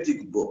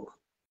prophetic book.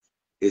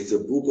 It's a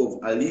book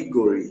of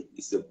allegory.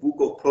 It's a book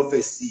of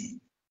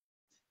prophecy.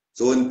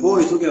 So when Paul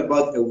is talking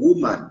about a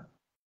woman,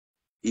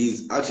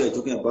 he's actually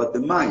talking about the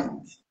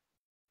mind.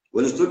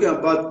 When he's talking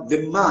about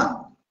the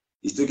man,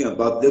 He's talking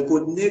about the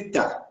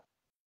coordinator,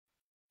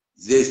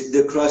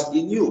 the Christ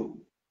in you.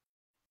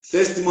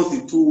 1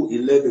 Timothy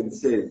 2:11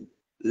 says,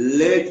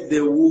 let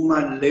the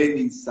woman learn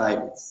in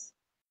silence.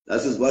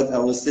 That is what I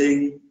was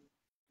saying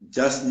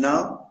just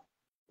now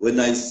when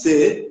I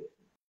said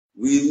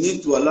we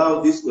need to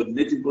allow this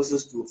coordinating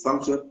process to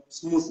function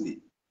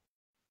smoothly.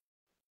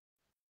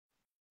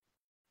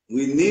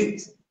 We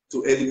need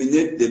to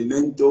eliminate the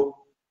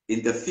mental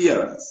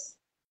interference.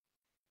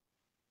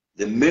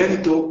 The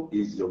mentor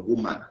is the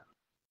woman.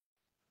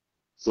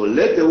 So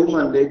let the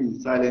woman learn in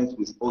silence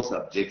with all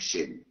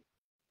subjection.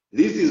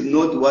 This is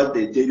not what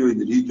they tell you in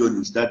religion.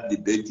 You start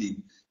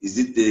debating. Is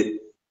it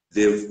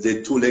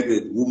the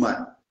two-legged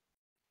woman?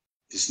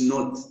 It's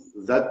not.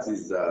 That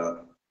is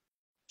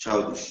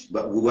childish.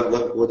 But we're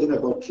talking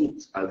about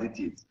truth as it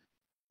is.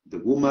 The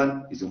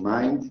woman is a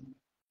mind.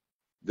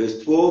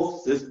 Verse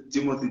 12 says,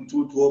 Timothy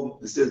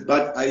 2:12, it says,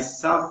 but I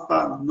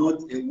suffer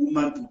not a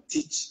woman to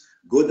teach.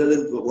 God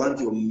doesn't want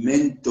your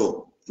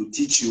mentor to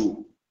teach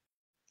you.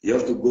 You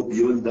have to go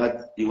beyond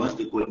that. He wants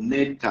the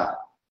coordinator,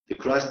 the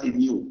Christ in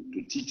you,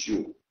 to teach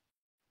you.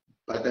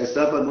 But I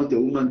suffer not a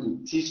woman to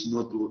teach,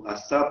 not to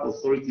assert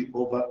authority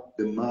over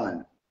the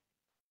man,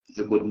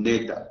 the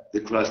coordinator,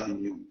 the Christ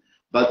in you,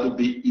 but to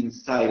be in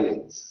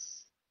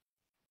silence.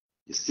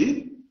 You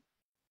see?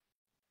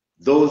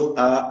 Those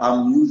are,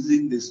 I'm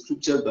using the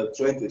scriptures but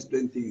trying to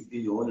explain things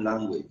in your own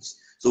language.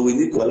 So we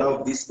need to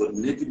allow this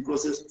coordinating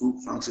process to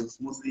function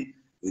smoothly.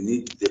 We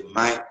need the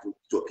mind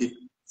to keep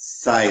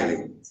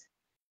silent.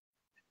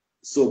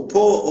 So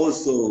Paul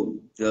also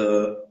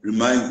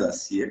reminds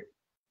us here,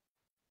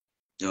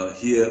 on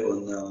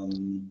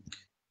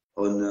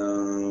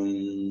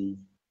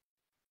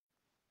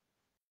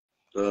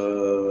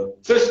 1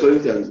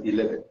 Corinthians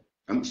 11.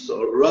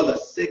 Rather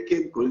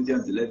 2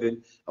 Corinthians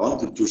 11. I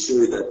want to show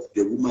you that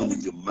the woman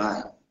is your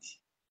mind.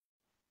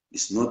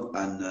 It's not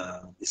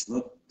Bible, it's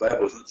not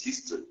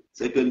history.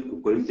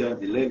 2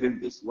 Corinthians 11,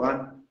 verse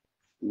 1.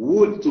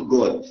 Would to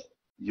God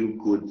you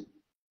could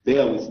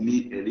bear with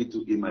me a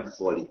little in my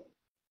folly,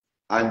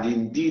 and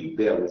indeed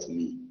bear with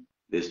me.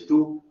 Verse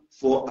 2.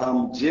 For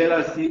I'm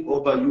jealousy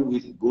over you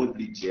with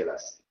godly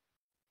jealousy.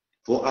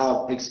 For I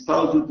have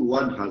espoused you to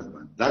one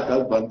husband. That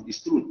husband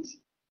is truth.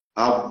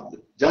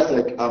 Just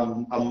like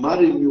I'm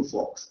marrying you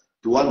folks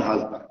to one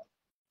husband.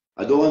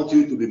 I don't want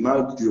you to be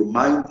married to your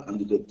mind and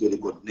to the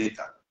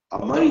coordinator.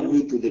 I'm marrying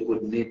you to the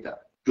coordinator,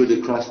 to the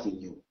Christ in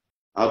you.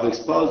 I've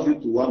espoused you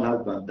to one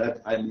husband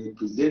that I may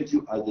present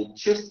you as a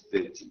chaste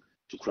virgin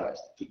to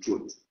Christ, to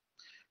truth.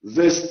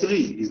 Verse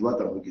 3 is what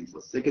I'm looking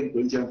for. 2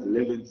 Corinthians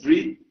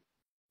 11:3.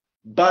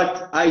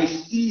 But I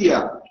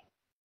fear,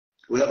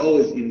 we're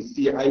always in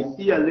fear. I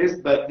fear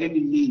lest by any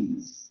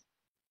means,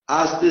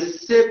 as the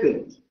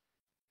serpent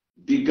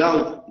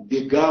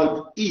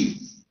beguiled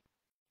Eve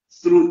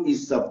through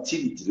his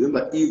subtlety.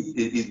 Remember, Eve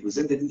is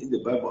presented in the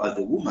Bible as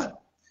a woman.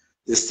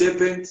 The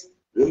serpent,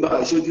 remember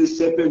I showed you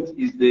serpent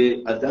is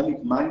the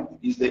Adamic mind,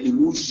 is the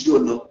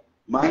illusional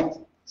mind.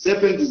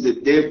 Serpent is the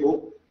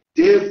devil.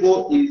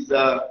 Devil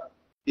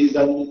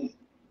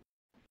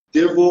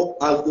devil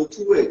has the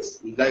two words,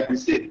 like we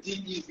said,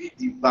 DEV,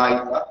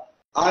 divider,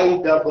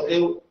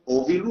 IWL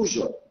of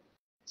illusion.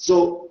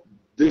 So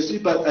the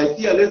serpent, I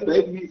fear lest by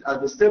any means as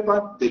the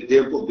serpent, the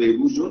devil, the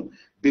illusion,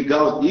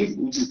 beguiled Eve,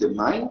 which is the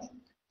mind,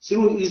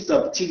 through his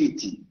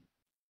subtlety.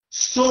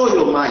 So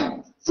your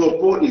mind. So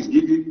Paul is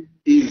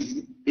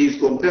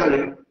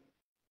comparing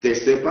the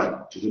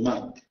serpent to the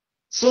mind.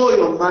 So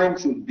your mind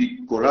should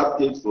be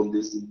corrupted from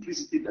the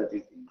simplicity that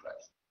is in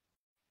Christ.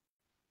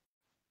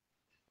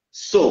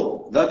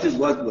 So that is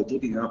what we're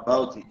talking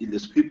about in the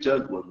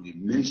scriptures when we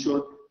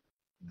mention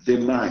the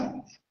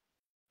mind.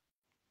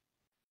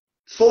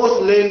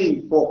 Forced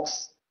learning,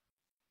 folks.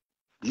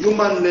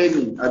 Human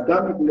learning,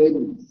 Adamic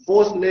learning,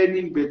 forced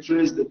learning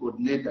betrays the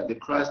coordinator, the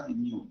Christ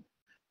in you.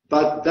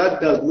 But that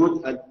does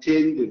not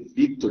attain the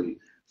victory.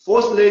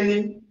 Forced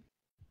learning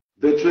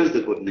betrays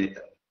the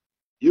coordinator.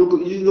 You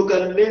can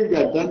learn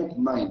the Adamic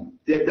mind,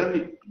 the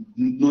Adamic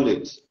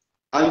knowledge,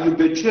 and you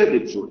betray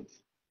the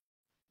truth.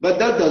 But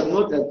that does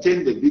not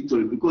attain the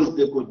victory because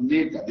the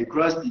coordinator, the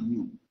Christ in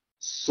you,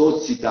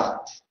 sorts it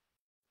out.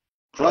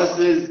 Christ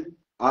says,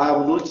 I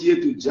am not here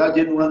to judge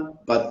anyone,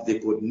 but the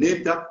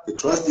coordinator, the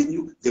Christ in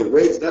you, the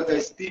words that I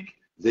speak,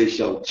 they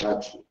shall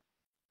judge you.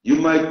 You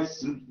might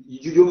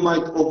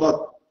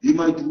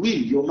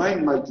win, your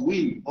mind might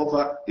win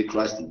over the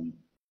Christ in you,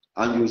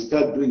 and you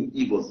start doing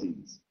evil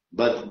things.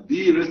 But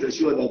be rest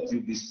assured that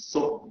you'll be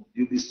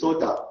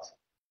sought out.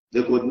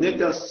 The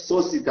coordinator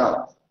sorts it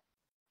out.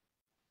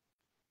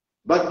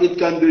 But it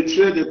can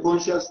betray the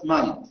conscious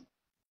mind.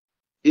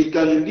 It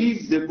can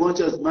lead the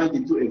conscious mind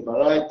into a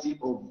variety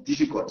of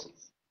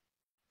difficulties.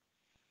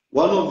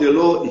 One of the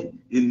law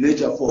in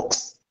nature,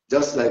 folks,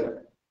 just like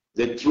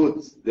the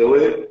truth, the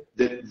way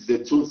that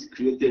the truth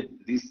created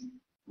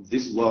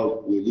this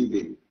world we live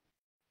in.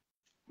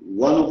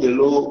 One of the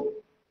law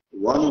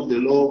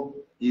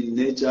in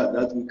nature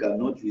that we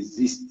cannot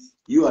resist.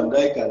 You and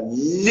I can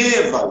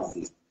never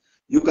resist.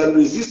 You can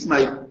resist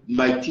my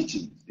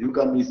teaching. You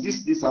can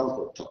resist this house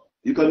of talk.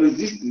 You can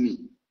resist me.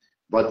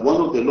 But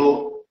one of the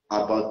law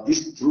about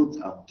this truth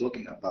I'm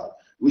talking about,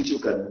 which you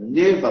can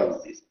never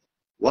resist,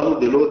 one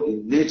of the law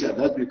in nature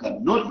that we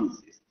cannot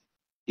resist,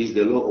 is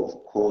the law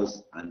of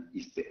cause and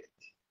effect.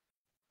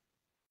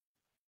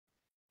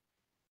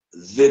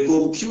 The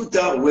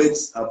computer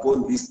works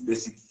upon this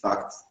basic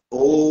fact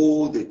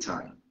all the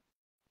time.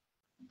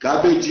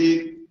 Garbage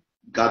in,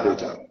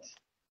 garbage out.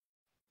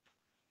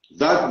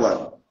 That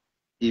one,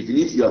 even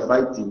if you are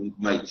fighting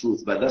my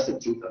truth, but that's the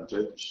truth I'm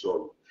trying to show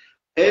you.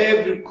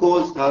 Every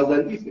cause has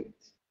an effect.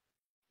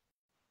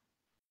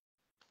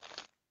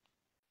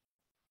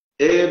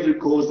 Every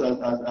cause has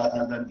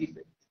an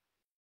effect.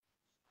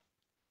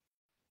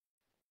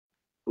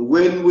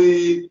 When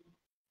we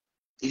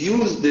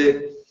use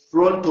the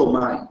frontal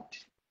mind,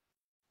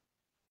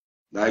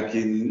 like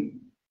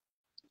in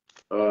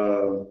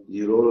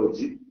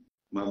neurology,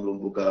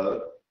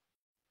 Mamlumbuka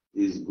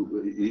is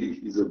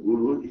a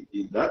guru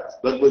in that.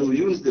 But when we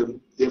use the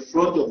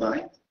frontal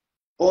mind,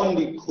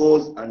 only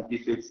cause and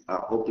effects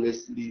are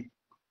hopelessly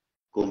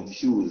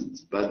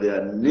confused, but they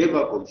are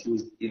never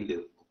confused in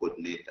the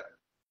coordinator.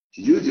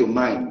 To use your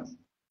mind,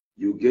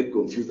 you get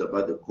confused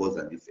about the cause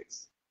and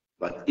effects.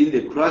 But in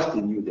the Christ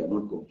in you, they are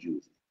not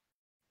confused.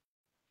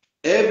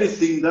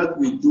 Everything that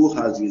we do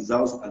has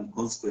results and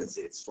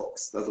consequences,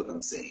 folks. That's what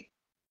I'm saying.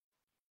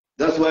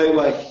 That's why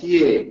we're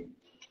here,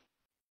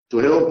 to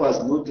help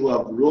us not to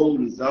have wrong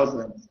results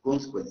and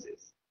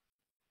consequences.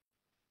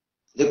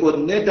 The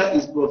coordinator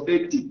is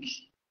prophetic.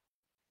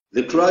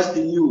 The Christ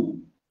in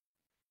you.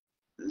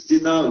 See,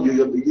 now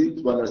you're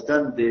beginning to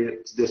understand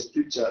the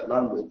scripture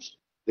language.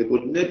 The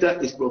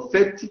coordinator is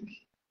prophetic,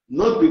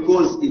 not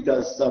because it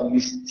has some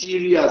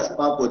mysterious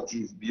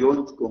faculties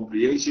beyond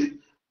comprehension,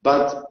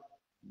 but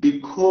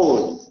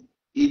because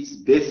it's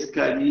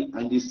basically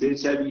and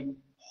essentially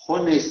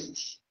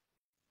honest.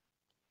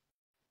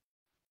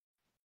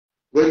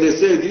 When they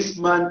say this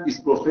man is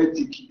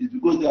prophetic, it's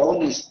because they are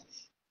honest.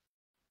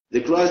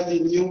 The Christ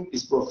in you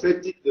is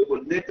prophetic, the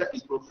coordinator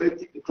is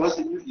prophetic, the Christ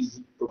in you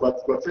is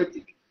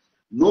prophetic.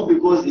 Not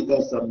because it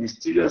has some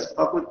mysterious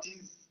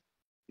faculties,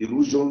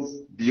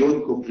 illusions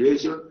beyond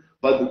comprehension,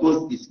 but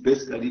because it's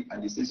basically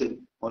and essentially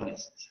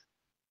honest.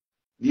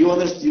 Be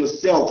honest to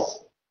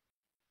yourself.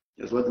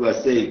 That's what we are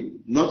saying.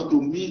 Not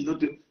to me,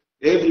 not to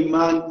every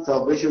man.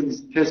 Salvation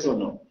is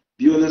personal.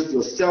 Be honest to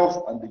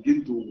yourself and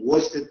begin to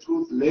watch the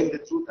truth, learn the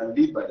truth, and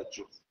live by the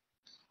truth.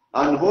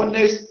 And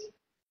honest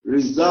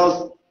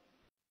results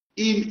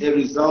in a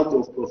result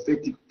of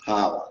prophetic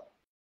power.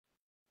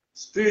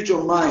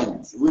 Spiritual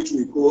mind, which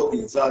we call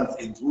in science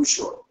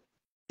intuition,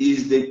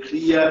 is the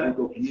clear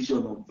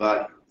recognition of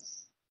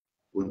values.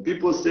 When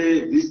people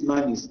say this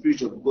man is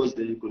spiritual because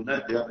they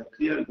recognize they have a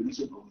clear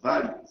recognition of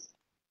values,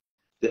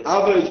 the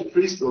average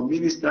priest or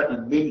minister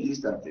in many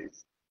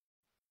instances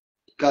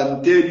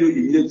can tell you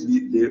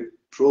immediately the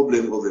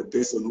problem of a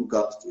person who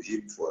comes to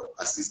him for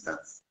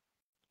assistance.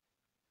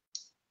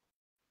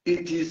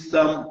 It is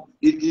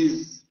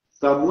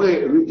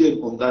somewhere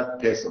written on that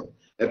person.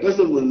 A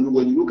person,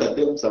 when you look at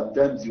them,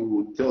 sometimes you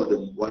will tell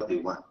them what they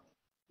want,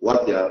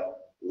 what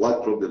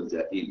problems they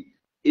are in.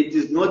 It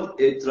is not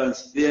a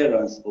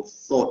transference of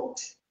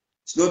thought.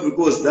 It's not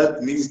because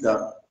that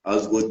minister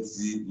has got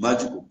the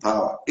magical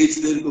power. It's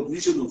the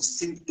recognition of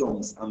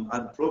symptoms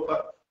and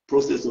proper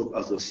process of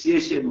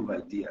association of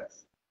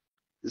ideas.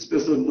 This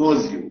person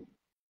knows you,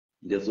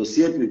 they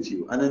associate with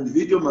you. An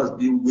individual must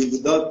be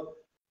without,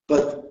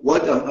 but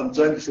what I'm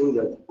trying to show you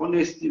that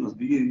honesty must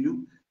be in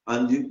you,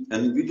 and an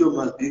individual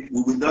must be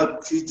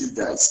without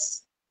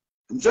prejudice.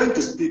 I'm trying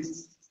to speak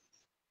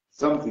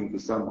something to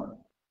someone.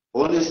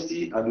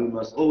 Honesty, and we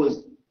must always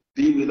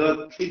be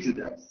without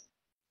prejudice.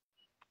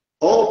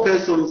 All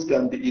persons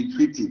can be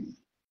intuitive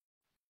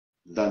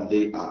than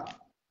they are.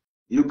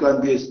 You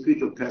can be a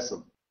spiritual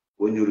person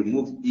when you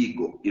remove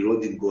ego,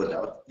 eroding God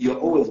out. You're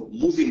always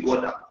moving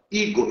God out.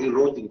 Ego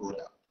eroding God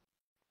out.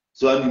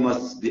 So and you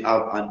must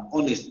have an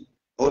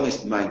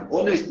honest mind.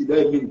 Honesty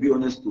doesn't mean be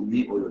honest to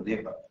me or your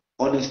neighbor.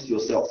 Honest to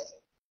yourself.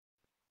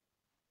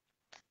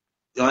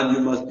 And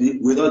you must be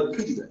without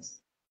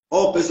prejudice.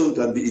 All persons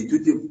can be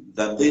intuitive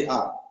than they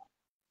are.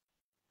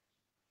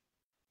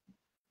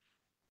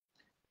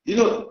 You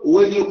know,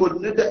 when your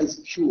coordinator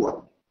is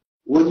pure,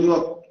 when you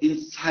are in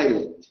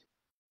silence,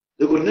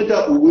 the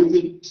coordinator will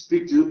even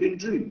speak to you in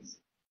dreams.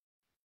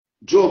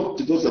 Job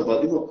talks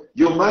about,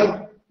 your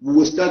mind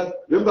will start.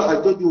 Remember,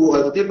 I told you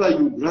whatever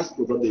you grasp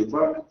from the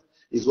environment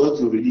is what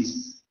you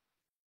release.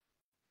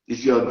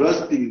 If you are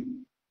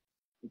grasping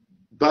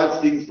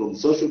bad things from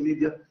social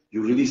media,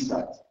 you release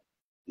that.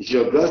 If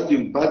you are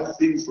grasping bad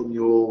things from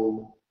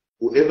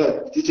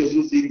whoever teaches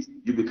you things,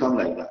 you become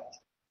like that.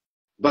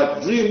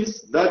 But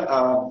dreams that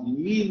are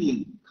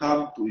meaning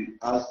come to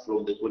us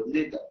from the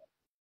coordinator,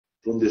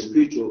 from the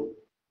spiritual,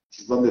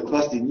 from the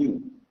Christ in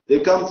you.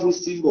 They come through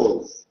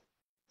symbols,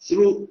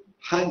 through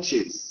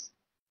hunches.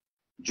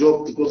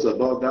 Job talks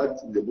about that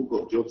in the book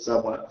of Job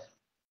somewhere.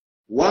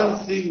 One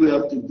thing we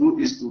have to do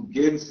is to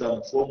gain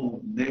some form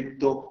of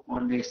mental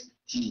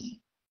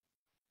honesty.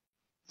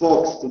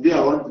 Folks, today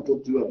I want to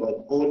talk to you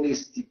about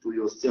honesty to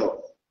yourself.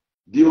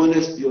 Be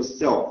honest to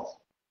yourself.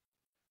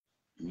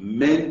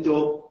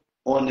 Mental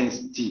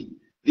honesty.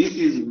 This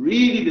is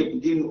really the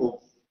beginning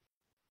of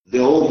the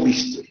whole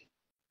mystery.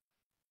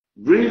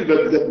 Really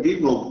the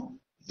beginning of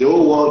the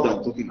whole world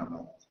I'm talking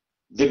about.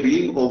 The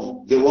beginning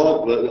of the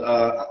world,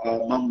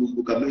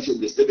 Mamluka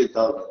mentioned the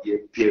 7,000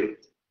 year period.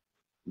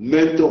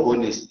 Mental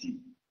honesty.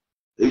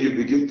 Then you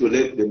begin to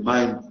let the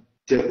mind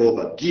take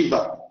over. Give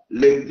up.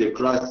 Let the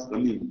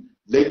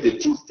let the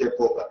truth take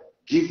over.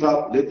 Give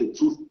up. Let the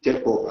truth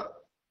take over.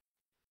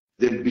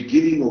 The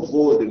beginning of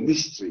all the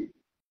mystery.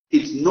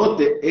 It's not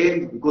the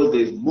end because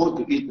there is more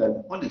to it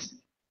than honesty.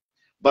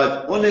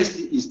 But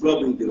honesty is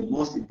probably the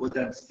most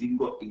important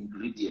single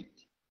ingredient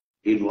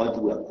in what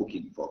we are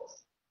cooking,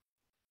 folks.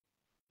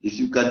 If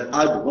you can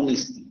add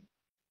honesty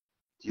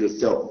to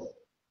yourself.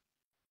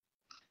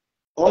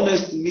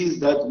 Honesty means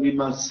that we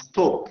must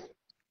stop.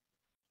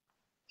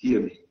 Hear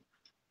me.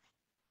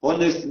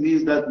 Honesty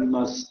means that we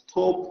must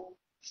stop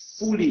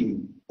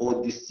fooling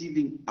or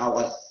deceiving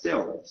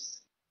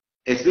ourselves,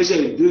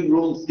 especially doing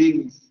wrong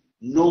things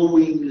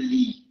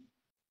knowingly.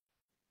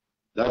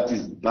 That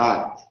is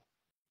bad.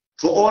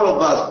 For all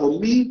of us, for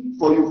me,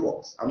 for you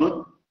folks. I'm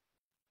not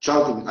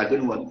shouting at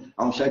anyone.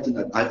 I'm shouting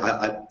at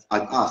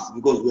us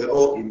because we're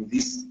all in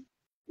this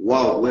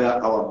world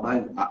where our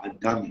minds are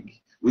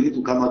Adamic. We need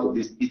to come out of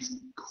this. It's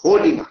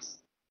holding us.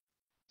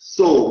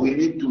 So we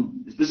need to,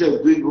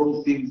 especially doing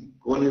wrong things,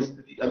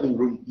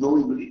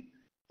 knowingly.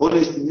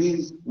 Honesty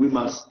means we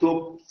must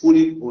stop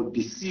fooling or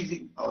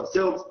deceiving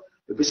ourselves,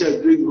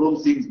 especially doing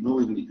wrong things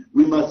knowingly.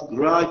 We must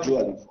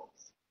gradually,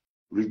 folks,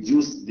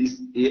 reduce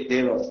this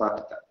error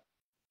factor.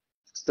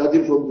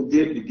 Starting from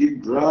today,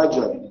 begin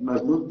gradually. It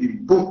must not be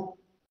boom,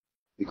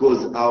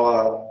 because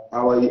our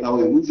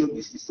illusion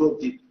is so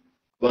deep.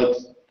 But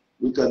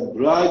we can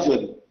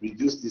gradually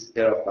reduce this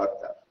error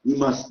factor. We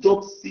must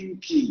stop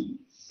thinking,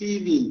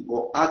 feeling,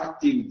 or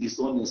acting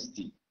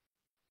dishonesty.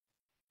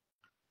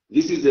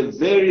 This is a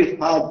very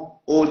hard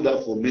order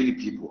for many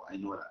people. I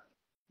know that.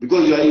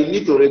 Because you are in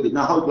it already.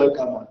 Now, how do I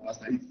come out?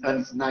 And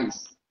it's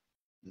nice.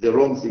 The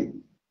wrong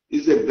thing.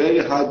 It's a very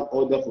hard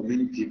order for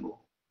many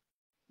people.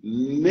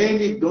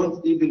 Many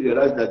don't even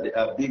realize that they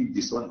are being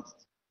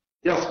dishonest.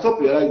 They have stopped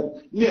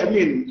realizing.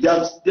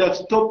 They have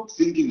stopped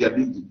thinking they are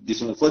being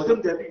dishonest. For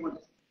them, they are being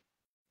honest.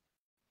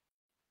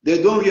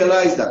 They don't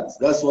realize that.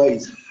 That's why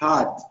it's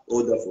hard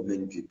order for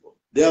many people.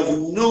 They have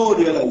no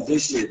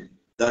realization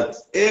that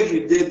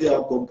every day they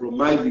are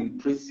compromising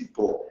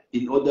principle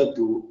in order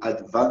to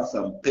advance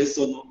some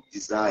personal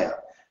desire.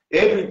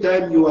 Every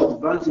time you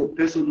advance your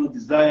personal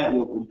desire,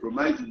 you're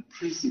compromising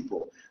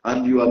principle,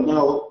 and you are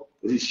now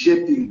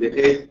reshaping the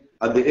earth,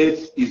 and the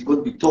earth is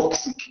going to be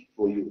toxic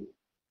for you.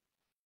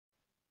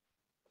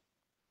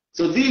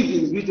 So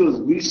these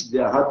individuals wish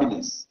their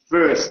happiness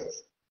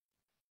first.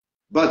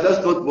 But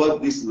that's not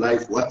what this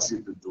life wants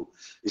you to do.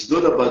 It's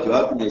not about your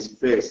happiness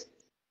first.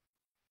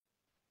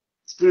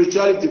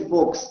 Spirituality,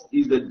 folks,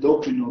 is the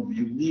doctrine of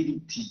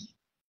humility.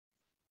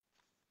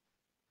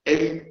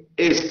 And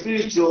a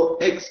spiritual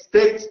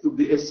expects to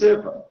be a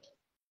servant.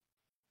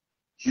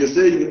 You're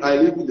saying, I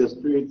live in the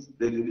Spirit,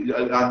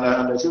 and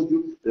I showed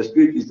you, the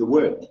Spirit is the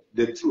word,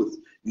 the truth.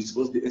 You're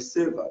supposed to be a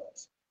servant.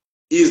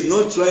 He is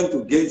not trying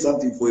to gain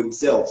something for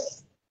himself.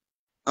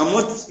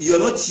 You're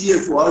not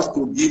here for us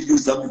to give you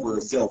something for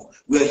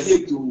yourself. We are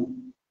here to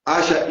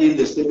usher in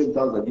the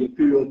 7,000 year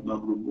period.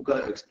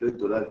 Mamluka explained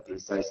to that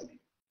precisely.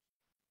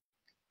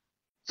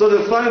 So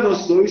the final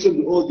solution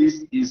to all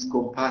this is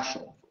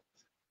compassion.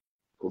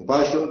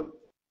 Compassion,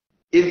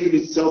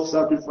 infinite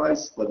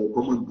self-sacrifice for the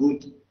common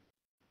good.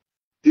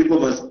 People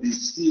must be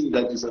seeing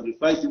that you're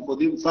sacrificing for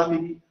them,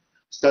 family,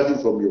 starting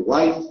from your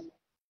wife.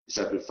 You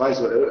sacrifice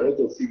a lot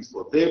of things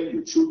for them,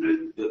 your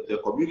children, the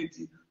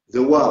community,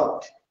 the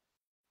world.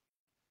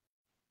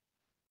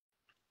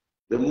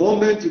 The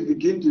moment you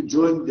begin to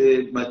join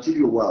the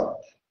material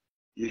world,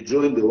 you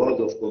join the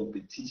world of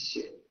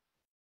competition.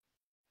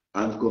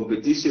 And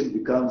competition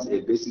becomes a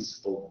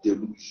basis of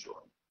delusion.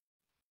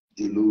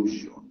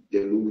 Delusion,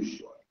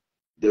 delusion,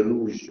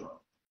 delusion.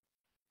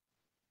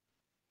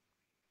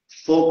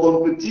 For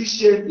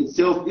competition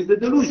itself is a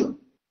delusion,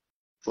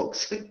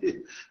 folks.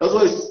 That's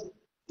why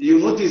you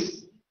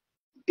notice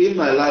in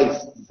my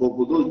life, for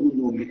those who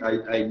know me,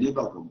 I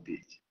never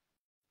compete.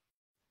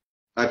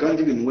 I can't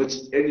even watch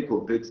any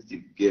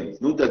competitive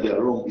games. Not that they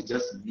are wrong, it's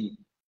just me.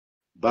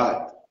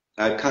 But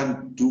I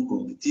can't do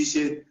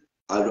competition.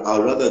 I'd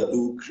rather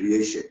do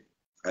creation.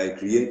 I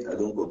create, I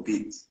don't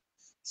compete.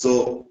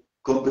 So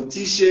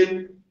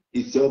competition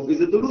itself is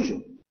a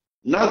delusion.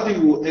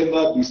 Nothing will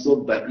ever be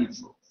solved by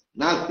itself.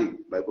 Nothing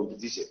by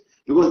competition.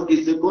 Because it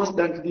is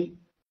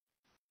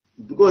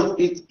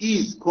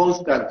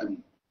constantly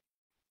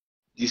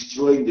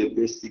destroying the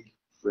basic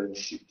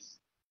friendships,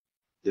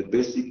 the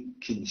basic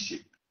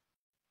kinship,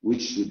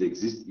 which should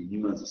exist in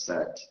human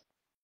society.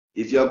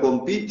 If you are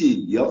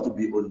competing, you have to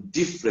be on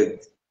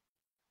different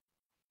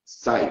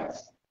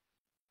sides.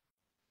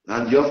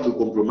 And you have to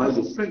compromise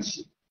your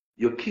friendship,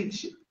 your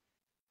kinship.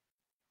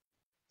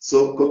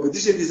 So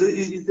competition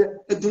is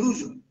a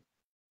delusion.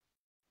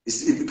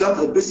 It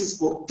becomes a basis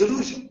for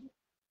delusion.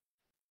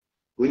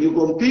 When you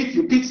compete,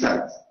 you pick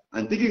sides.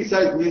 And picking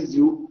sides means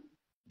you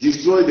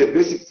destroy the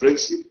basic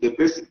friendship, the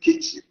basic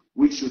kinship,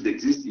 which should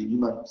exist in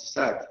human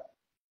society.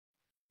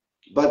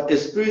 But a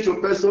spiritual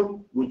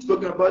person, we're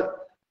talking about,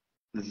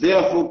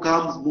 therefore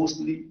comes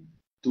mostly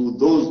to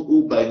those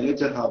who by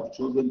nature have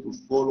chosen to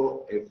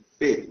follow a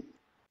faith.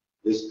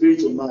 The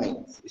spiritual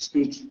mind,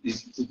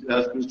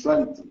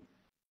 spirituality,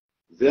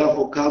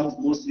 therefore comes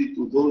mostly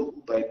to those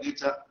who by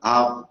nature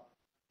have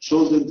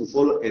chosen to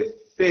follow a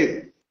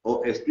faith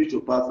or a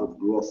spiritual path of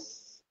growth.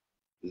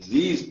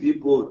 These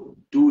people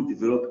do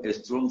develop a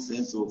strong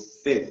sense of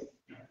faith.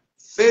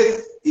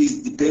 Faith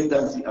is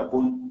dependency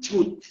upon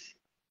truth.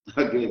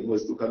 Again,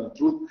 was to come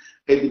truth,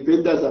 a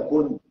dependence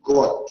upon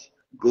God.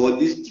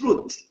 God is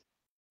truth.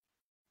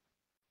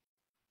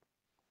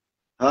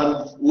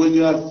 And when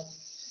you have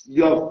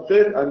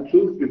faith and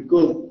truth,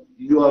 because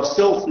you are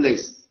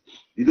selfless,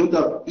 you don't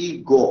have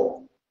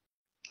ego.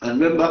 And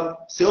remember,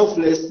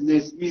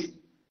 selflessness means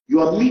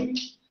you are meek.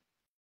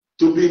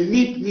 To be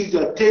meek means you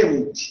are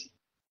tamed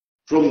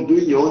from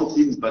doing your own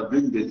things, but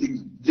doing the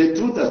things. The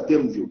truth has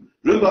tamed you.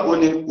 Remember,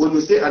 when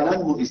we say an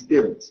animal is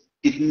tamed,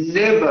 it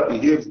never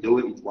behaves the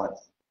way it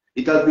wants.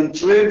 It has been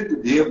trained to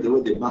behave the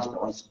way the master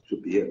wants it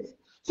to behave.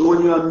 So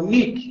when you are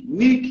meek,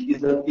 meek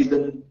is a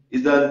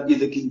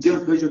King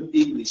James Version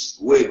English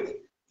word,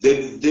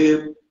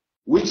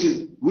 which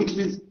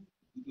means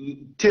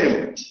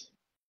tamed.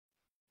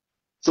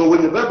 So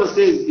when the Bible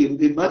says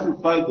in Matthew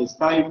 5 verse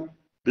 5,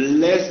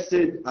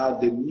 blessed are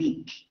the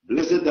meek,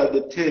 blessed are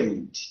the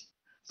tamed,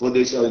 for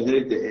they shall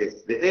inherit the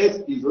earth. The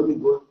earth is only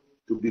going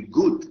to be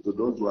good to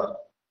those who are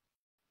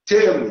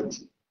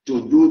tamed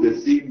to do the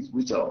things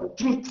which are the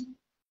truth.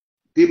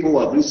 People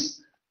have reached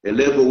a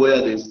level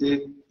where they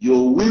say,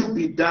 your will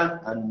be done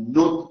and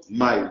not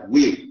my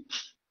will.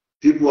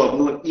 People have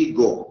no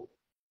ego.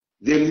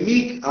 The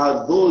meek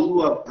are those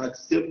who have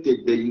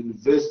accepted the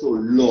universal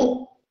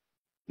law.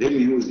 Let me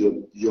use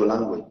your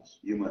language,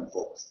 human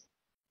folks.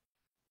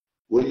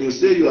 When you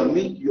say you are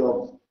meek, you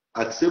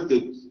have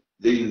accepted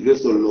the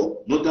universal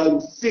law, not how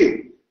you feel.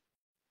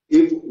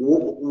 If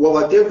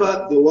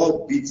whatever the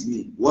world beats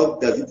me,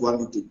 what does it want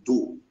me to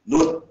do?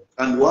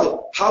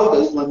 How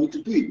does it want me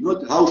to do it?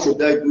 Not how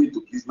should I do it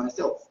to please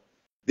myself.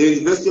 The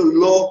universal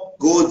law,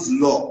 God's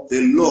law,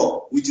 the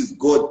law, which is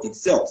God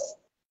itself.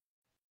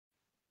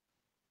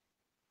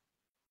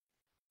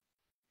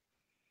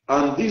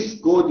 And this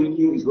God in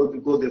you is what we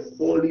call the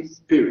Holy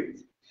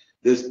Spirit.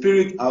 The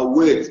Spirit are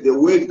words. The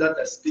words that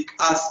I speak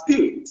are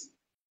spirit.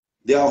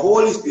 They are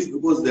Holy Spirit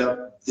because they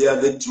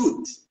are the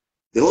truth.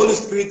 The Holy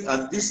Spirit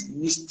and this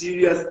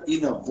mysterious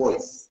inner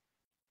voice,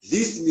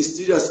 this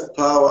mysterious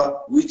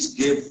power which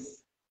gave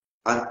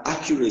an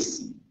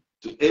accuracy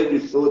to every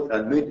thought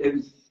and made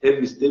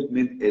every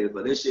statement a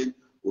revelation,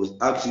 was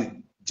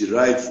actually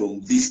derived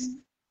from this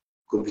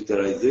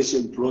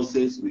computerization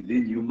process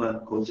within human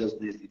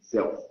consciousness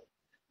itself.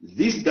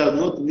 This does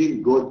not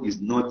mean God is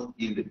not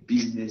in the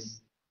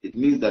business. It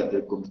means that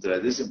the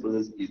computerization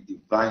process is a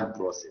divine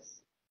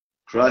process.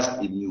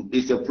 Christ in you.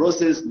 It's a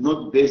process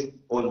not based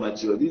on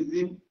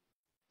materialism,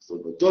 so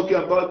we're talking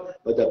about,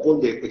 but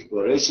upon the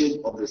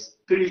exploration of the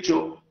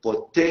spiritual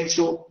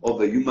potential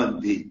of a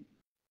human being.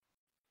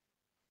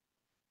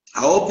 I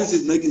hope this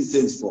is making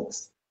sense,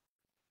 folks.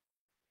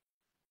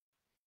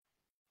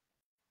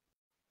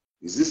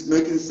 Is this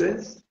making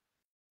sense?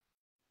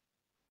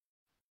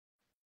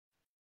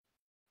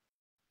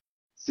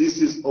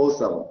 This is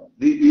awesome.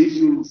 If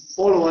you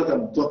follow what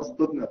I'm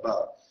talking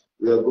about,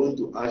 we are going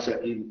to usher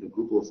in a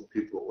group of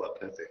people who are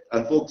perfect.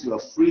 And folks, you are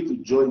free to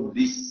join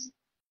this.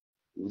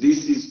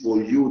 This is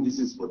for you. This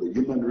is for the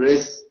human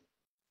race.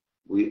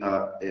 We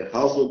are a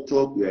household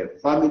talk. We are a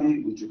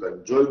family which you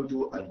can join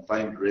to and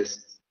find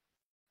rest.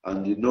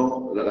 And you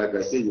know, like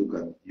I said,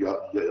 you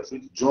are free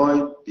to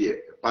join, be a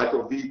part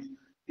of it.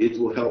 It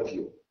will help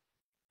you.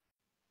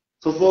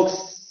 So,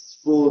 folks,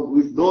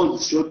 with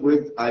those short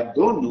words, I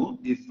don't know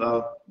if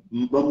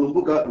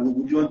Mbuka,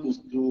 would you want to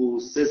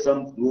say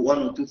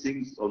one or two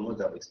things on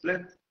what I've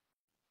explained?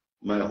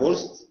 My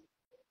host.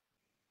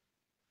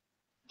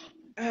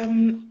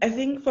 I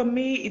think for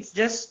me, it's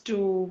just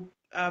to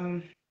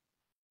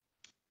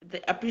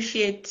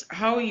appreciate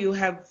how you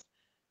have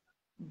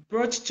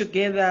brought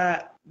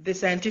together the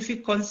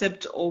scientific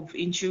concept of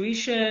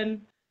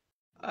intuition,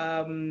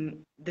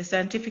 the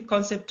scientific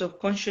concept of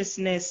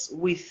consciousness,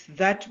 with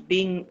that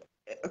being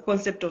a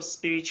concept of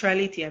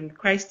spirituality and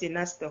Christ in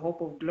us, the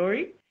hope of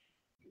glory,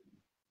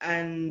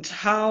 and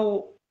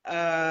how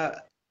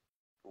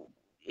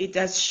it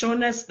has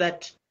shown us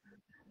that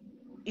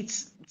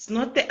it's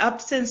not the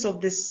absence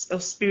of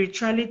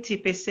spirituality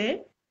per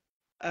se,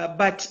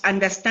 but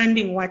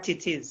understanding what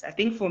it is. I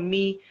think for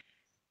me,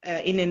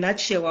 in a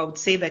nutshell, I would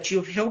say that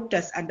you've helped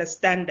us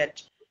understand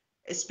that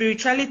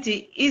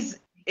spirituality is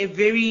a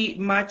very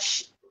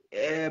much,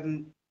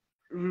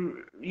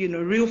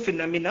 real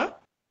phenomena.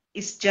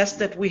 It's just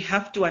that we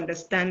have to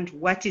understand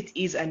what it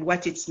is and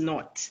what it's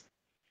not.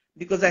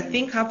 because I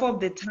think half of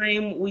the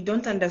time we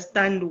don't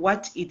understand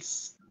what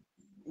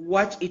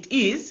it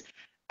is,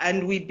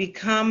 and we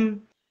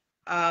become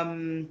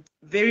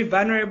very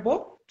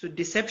vulnerable to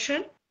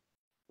deception.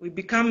 We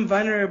become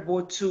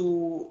vulnerable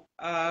to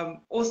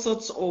all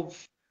sorts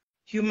of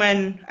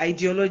human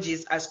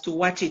ideologies as to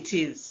what it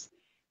is.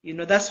 You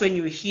know, that's when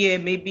you hear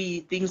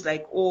maybe things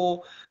like,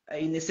 oh,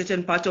 in a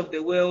certain part of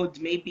the world,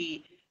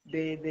 maybe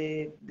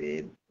the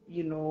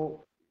you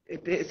know,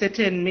 a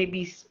certain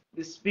maybe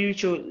the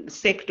spiritual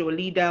sect or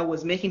leader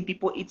was making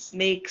people eat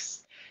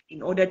snakes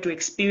in order to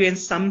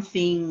experience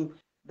something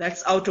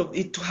that's out of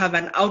it, to have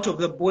an out of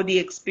the body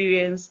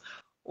experience,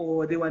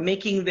 or they were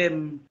making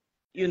them,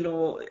 you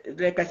know,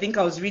 like I think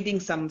I was reading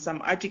some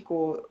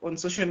article on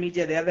social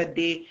media the other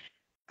day,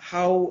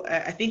 how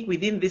I think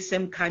within this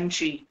same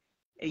country,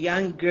 a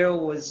young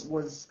girl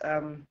was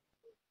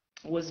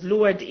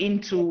lured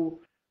into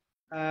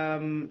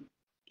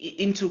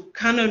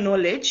carnal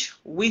knowledge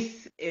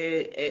with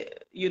a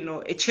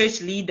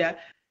church leader,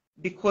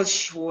 because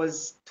she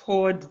was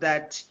told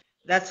that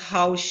that's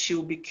how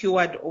she'll be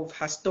cured of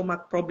her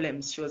stomach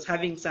problems. She was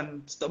having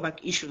some stomach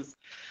issues.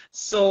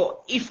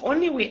 So if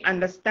only we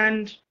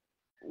understand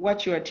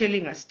what you are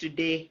telling us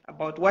today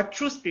about what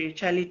true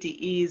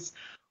spirituality is,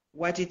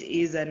 what it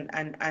is,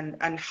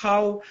 and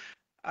how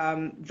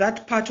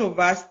that part of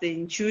us, the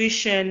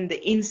intuition,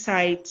 the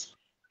insight,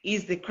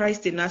 is the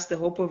Christ in us, the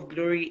hope of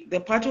glory,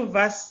 the part of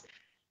us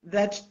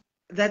that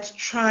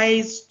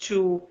tries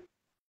to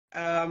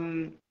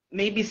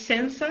maybe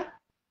censor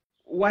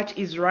what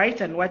is right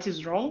and what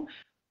is wrong,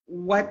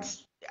 what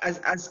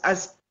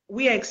as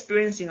we are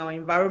experiencing our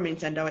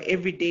environment and our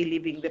everyday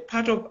living, the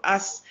part of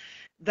us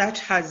that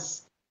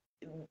has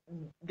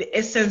the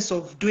essence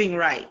of doing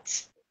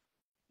right,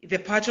 the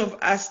part of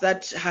us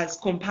that has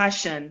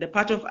compassion, the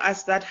part of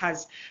us that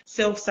has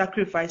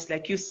self-sacrifice,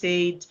 like you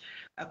said,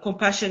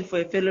 compassion for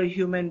a fellow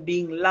human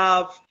being,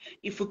 love.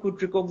 If we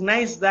could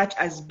recognize that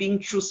as being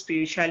true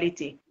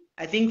spirituality,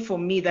 I think for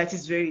me that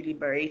is very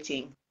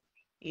liberating.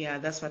 Yeah,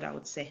 that's what I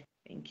would say.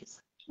 Thank you.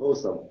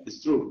 Awesome.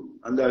 It's true.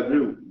 And I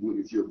agree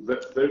with you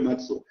very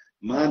much so.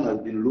 Man has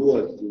been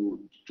lured to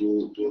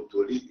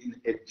live in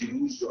a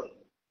delusion,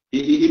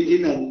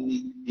 in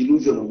an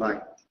illusion of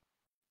mind.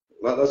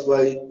 Well, that's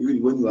why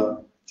even when you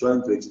are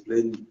trying to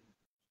explain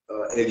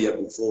earlier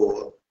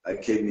before I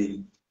came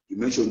in, you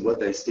mentioned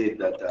what I said,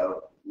 that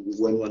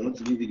when we are not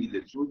living in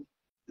the truth,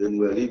 then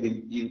we are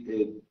living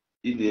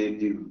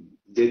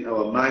then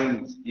our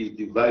mind is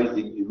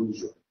devising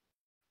illusion.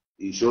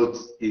 In short,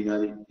 in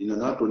an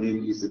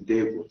acronym, is the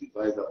devil,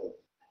 deviser of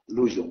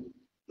illusion.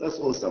 That's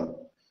awesome.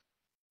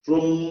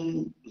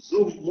 From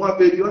Zoom,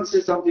 Mwape, do you want to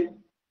say something?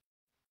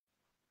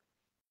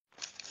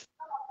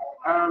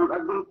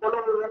 I've been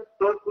following it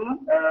closely.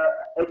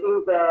 I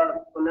think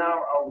for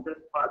now I'll just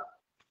pass.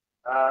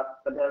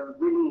 But I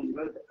really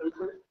enjoyed the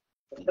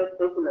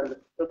session,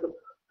 the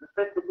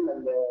first session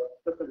and the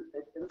second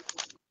session.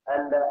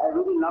 And I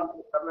really loved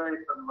the summary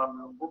from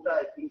Mbuka.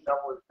 I think that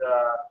was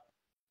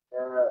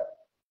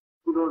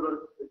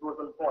it was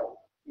on point.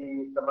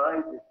 He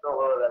summarized it so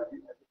well that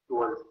it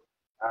was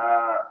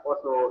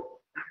also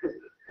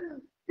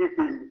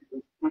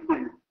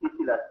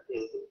teaching us.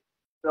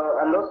 So,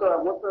 and also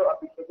I've also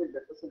appreciated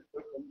the second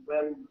session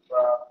where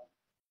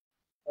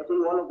I think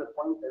one of the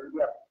points I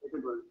really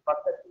appreciated was the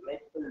fact that you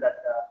mentioned that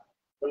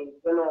the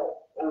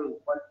internal always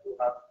wants to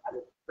have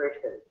an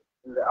expression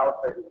in the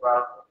outside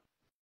environment,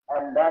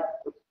 and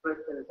that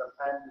expression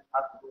sometimes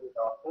has to do with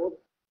our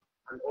thoughts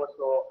and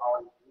also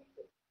our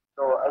intuition.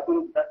 So I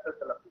think that's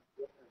just an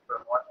appreciation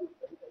from what you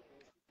said. I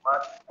think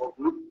much of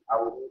it I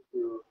will need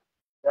to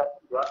just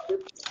grasp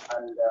it,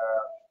 and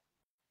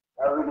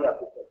I really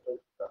appreciate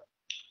it.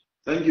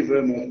 Thank you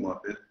very much,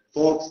 Mwape.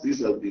 Folks, this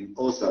has been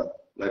awesome.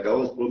 Like I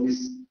was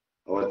promised,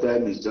 our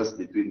time is just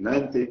between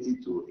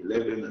 9:30 to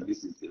 11, and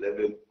this is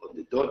 11 on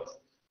the dot.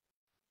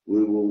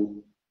 We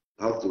will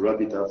have to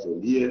wrap it up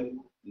from here.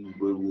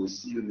 We will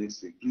see you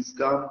next week. Please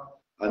come.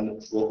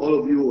 And for all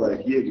of you who are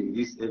hearing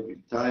this every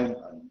time,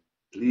 and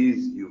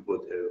please, you've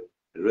got a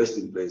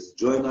resting place.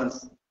 Join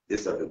us.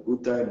 Let's have a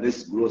good time.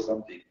 Let's grow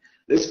something.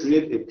 Let's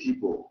create a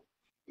people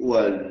who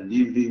are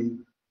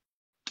living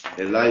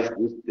a life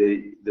which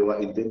they were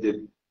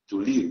intended to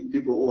live.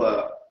 People who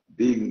are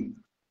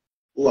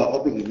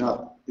opening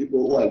up.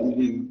 People who are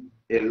living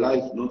a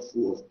life not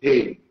full of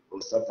pain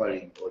or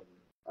suffering or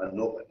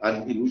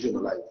an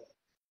illusional life.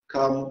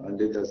 Come and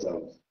let us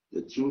have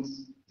the truth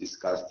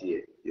discussed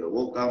here. You're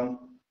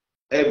welcome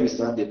every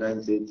Sunday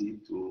 9:30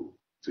 to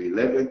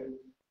 11,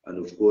 and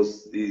of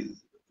course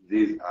these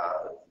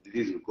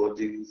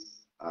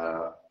recordings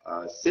are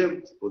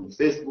saved on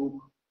Facebook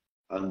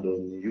and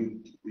on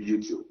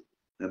YouTube.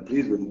 And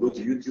please, when you go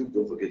to YouTube,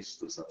 don't forget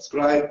to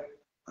subscribe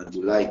and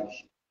to like.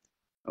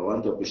 I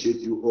want to appreciate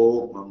you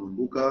all,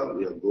 Mbuka.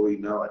 We are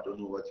going now. I don't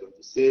know what you want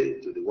to say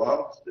to the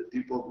world, to the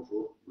people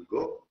before we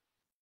go.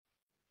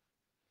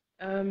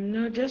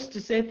 No, just to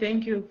say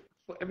thank you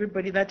for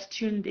everybody that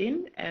tuned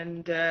in.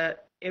 And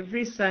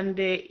every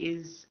Sunday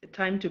is a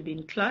time to be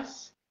in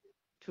class,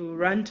 to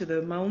run to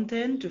the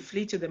mountain, to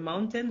flee to the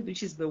mountain,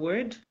 which is the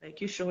word, like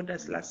you showed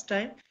us last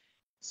time.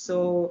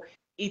 So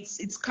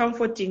it's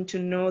comforting to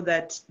know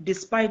that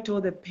despite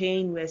all the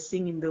pain we're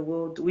seeing in the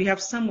world, we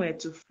have somewhere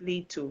to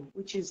flee to,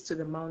 which is to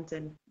the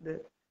mountain,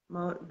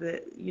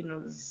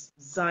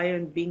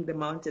 Zion being the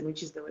mountain,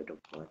 which is the word of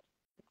God.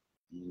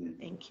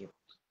 Thank you.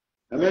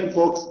 Amen,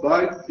 folks.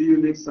 Bye. See you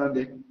next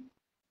Sunday.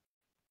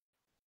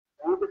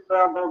 Thank you,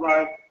 sir.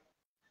 Bye-bye.